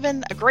 and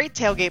even a great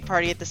tailgate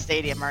party at the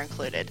stadium are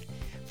included.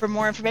 For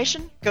more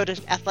information, go to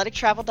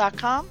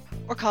athletictravel.com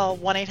or call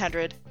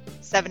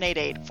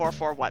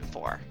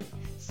 1-800-788-4414.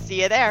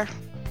 See you there.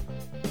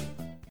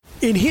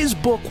 In his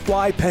book,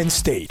 Why Penn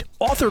State,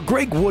 author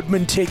Greg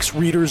Woodman takes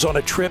readers on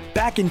a trip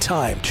back in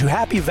time to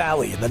Happy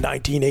Valley in the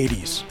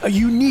 1980s, a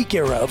unique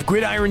era of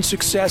gridiron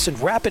success and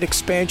rapid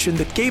expansion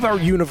that gave our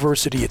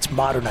university its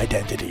modern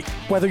identity.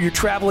 Whether you're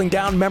traveling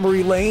down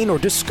memory lane or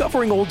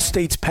discovering Old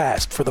State's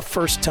past for the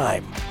first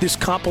time, this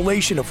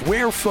compilation of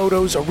rare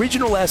photos,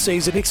 original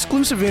essays, and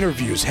exclusive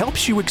interviews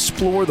helps you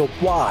explore the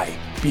why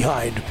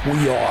behind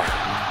We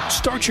Are.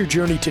 Start your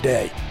journey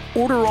today.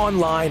 Order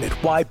online at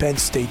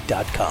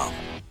whypennstate.com.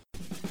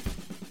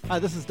 Hi,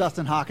 this is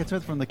Dustin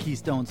Hawkinsmith from the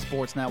Keystone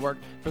Sports Network.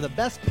 For the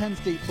best Penn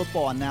State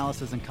football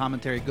analysis and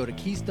commentary, go to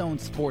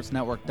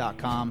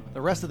KeystoneSportsNetwork.com.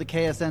 The rest of the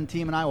KSN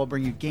team and I will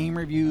bring you game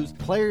reviews,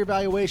 player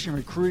evaluation,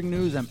 recruiting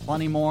news, and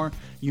plenty more.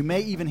 You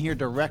may even hear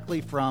directly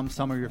from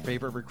some of your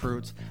favorite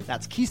recruits.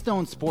 That's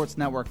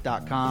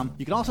KeystoneSportsNetwork.com.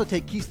 You can also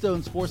take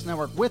Keystone Sports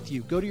Network with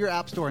you. Go to your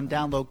app store and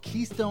download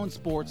Keystone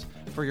Sports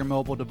for your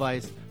mobile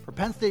device. For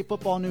Penn State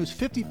football news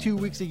 52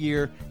 weeks a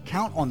year,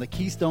 count on the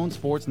Keystone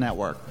Sports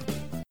Network.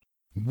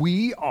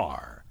 We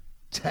are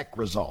Tech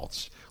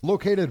Results.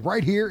 Located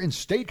right here in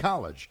State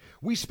College,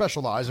 we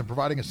specialize in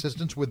providing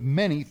assistance with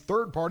many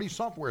third-party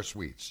software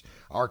suites.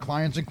 Our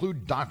clients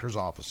include doctors'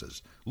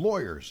 offices,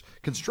 lawyers,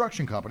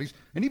 construction companies,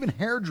 and even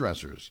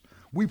hairdressers.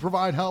 We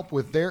provide help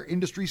with their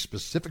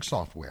industry-specific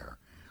software.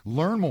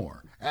 Learn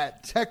more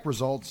at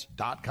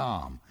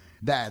techresults.com.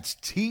 That's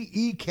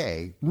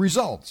TEK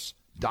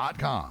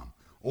results.com.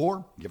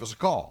 Or give us a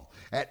call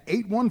at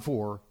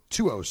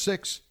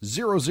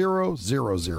 814-206-0000.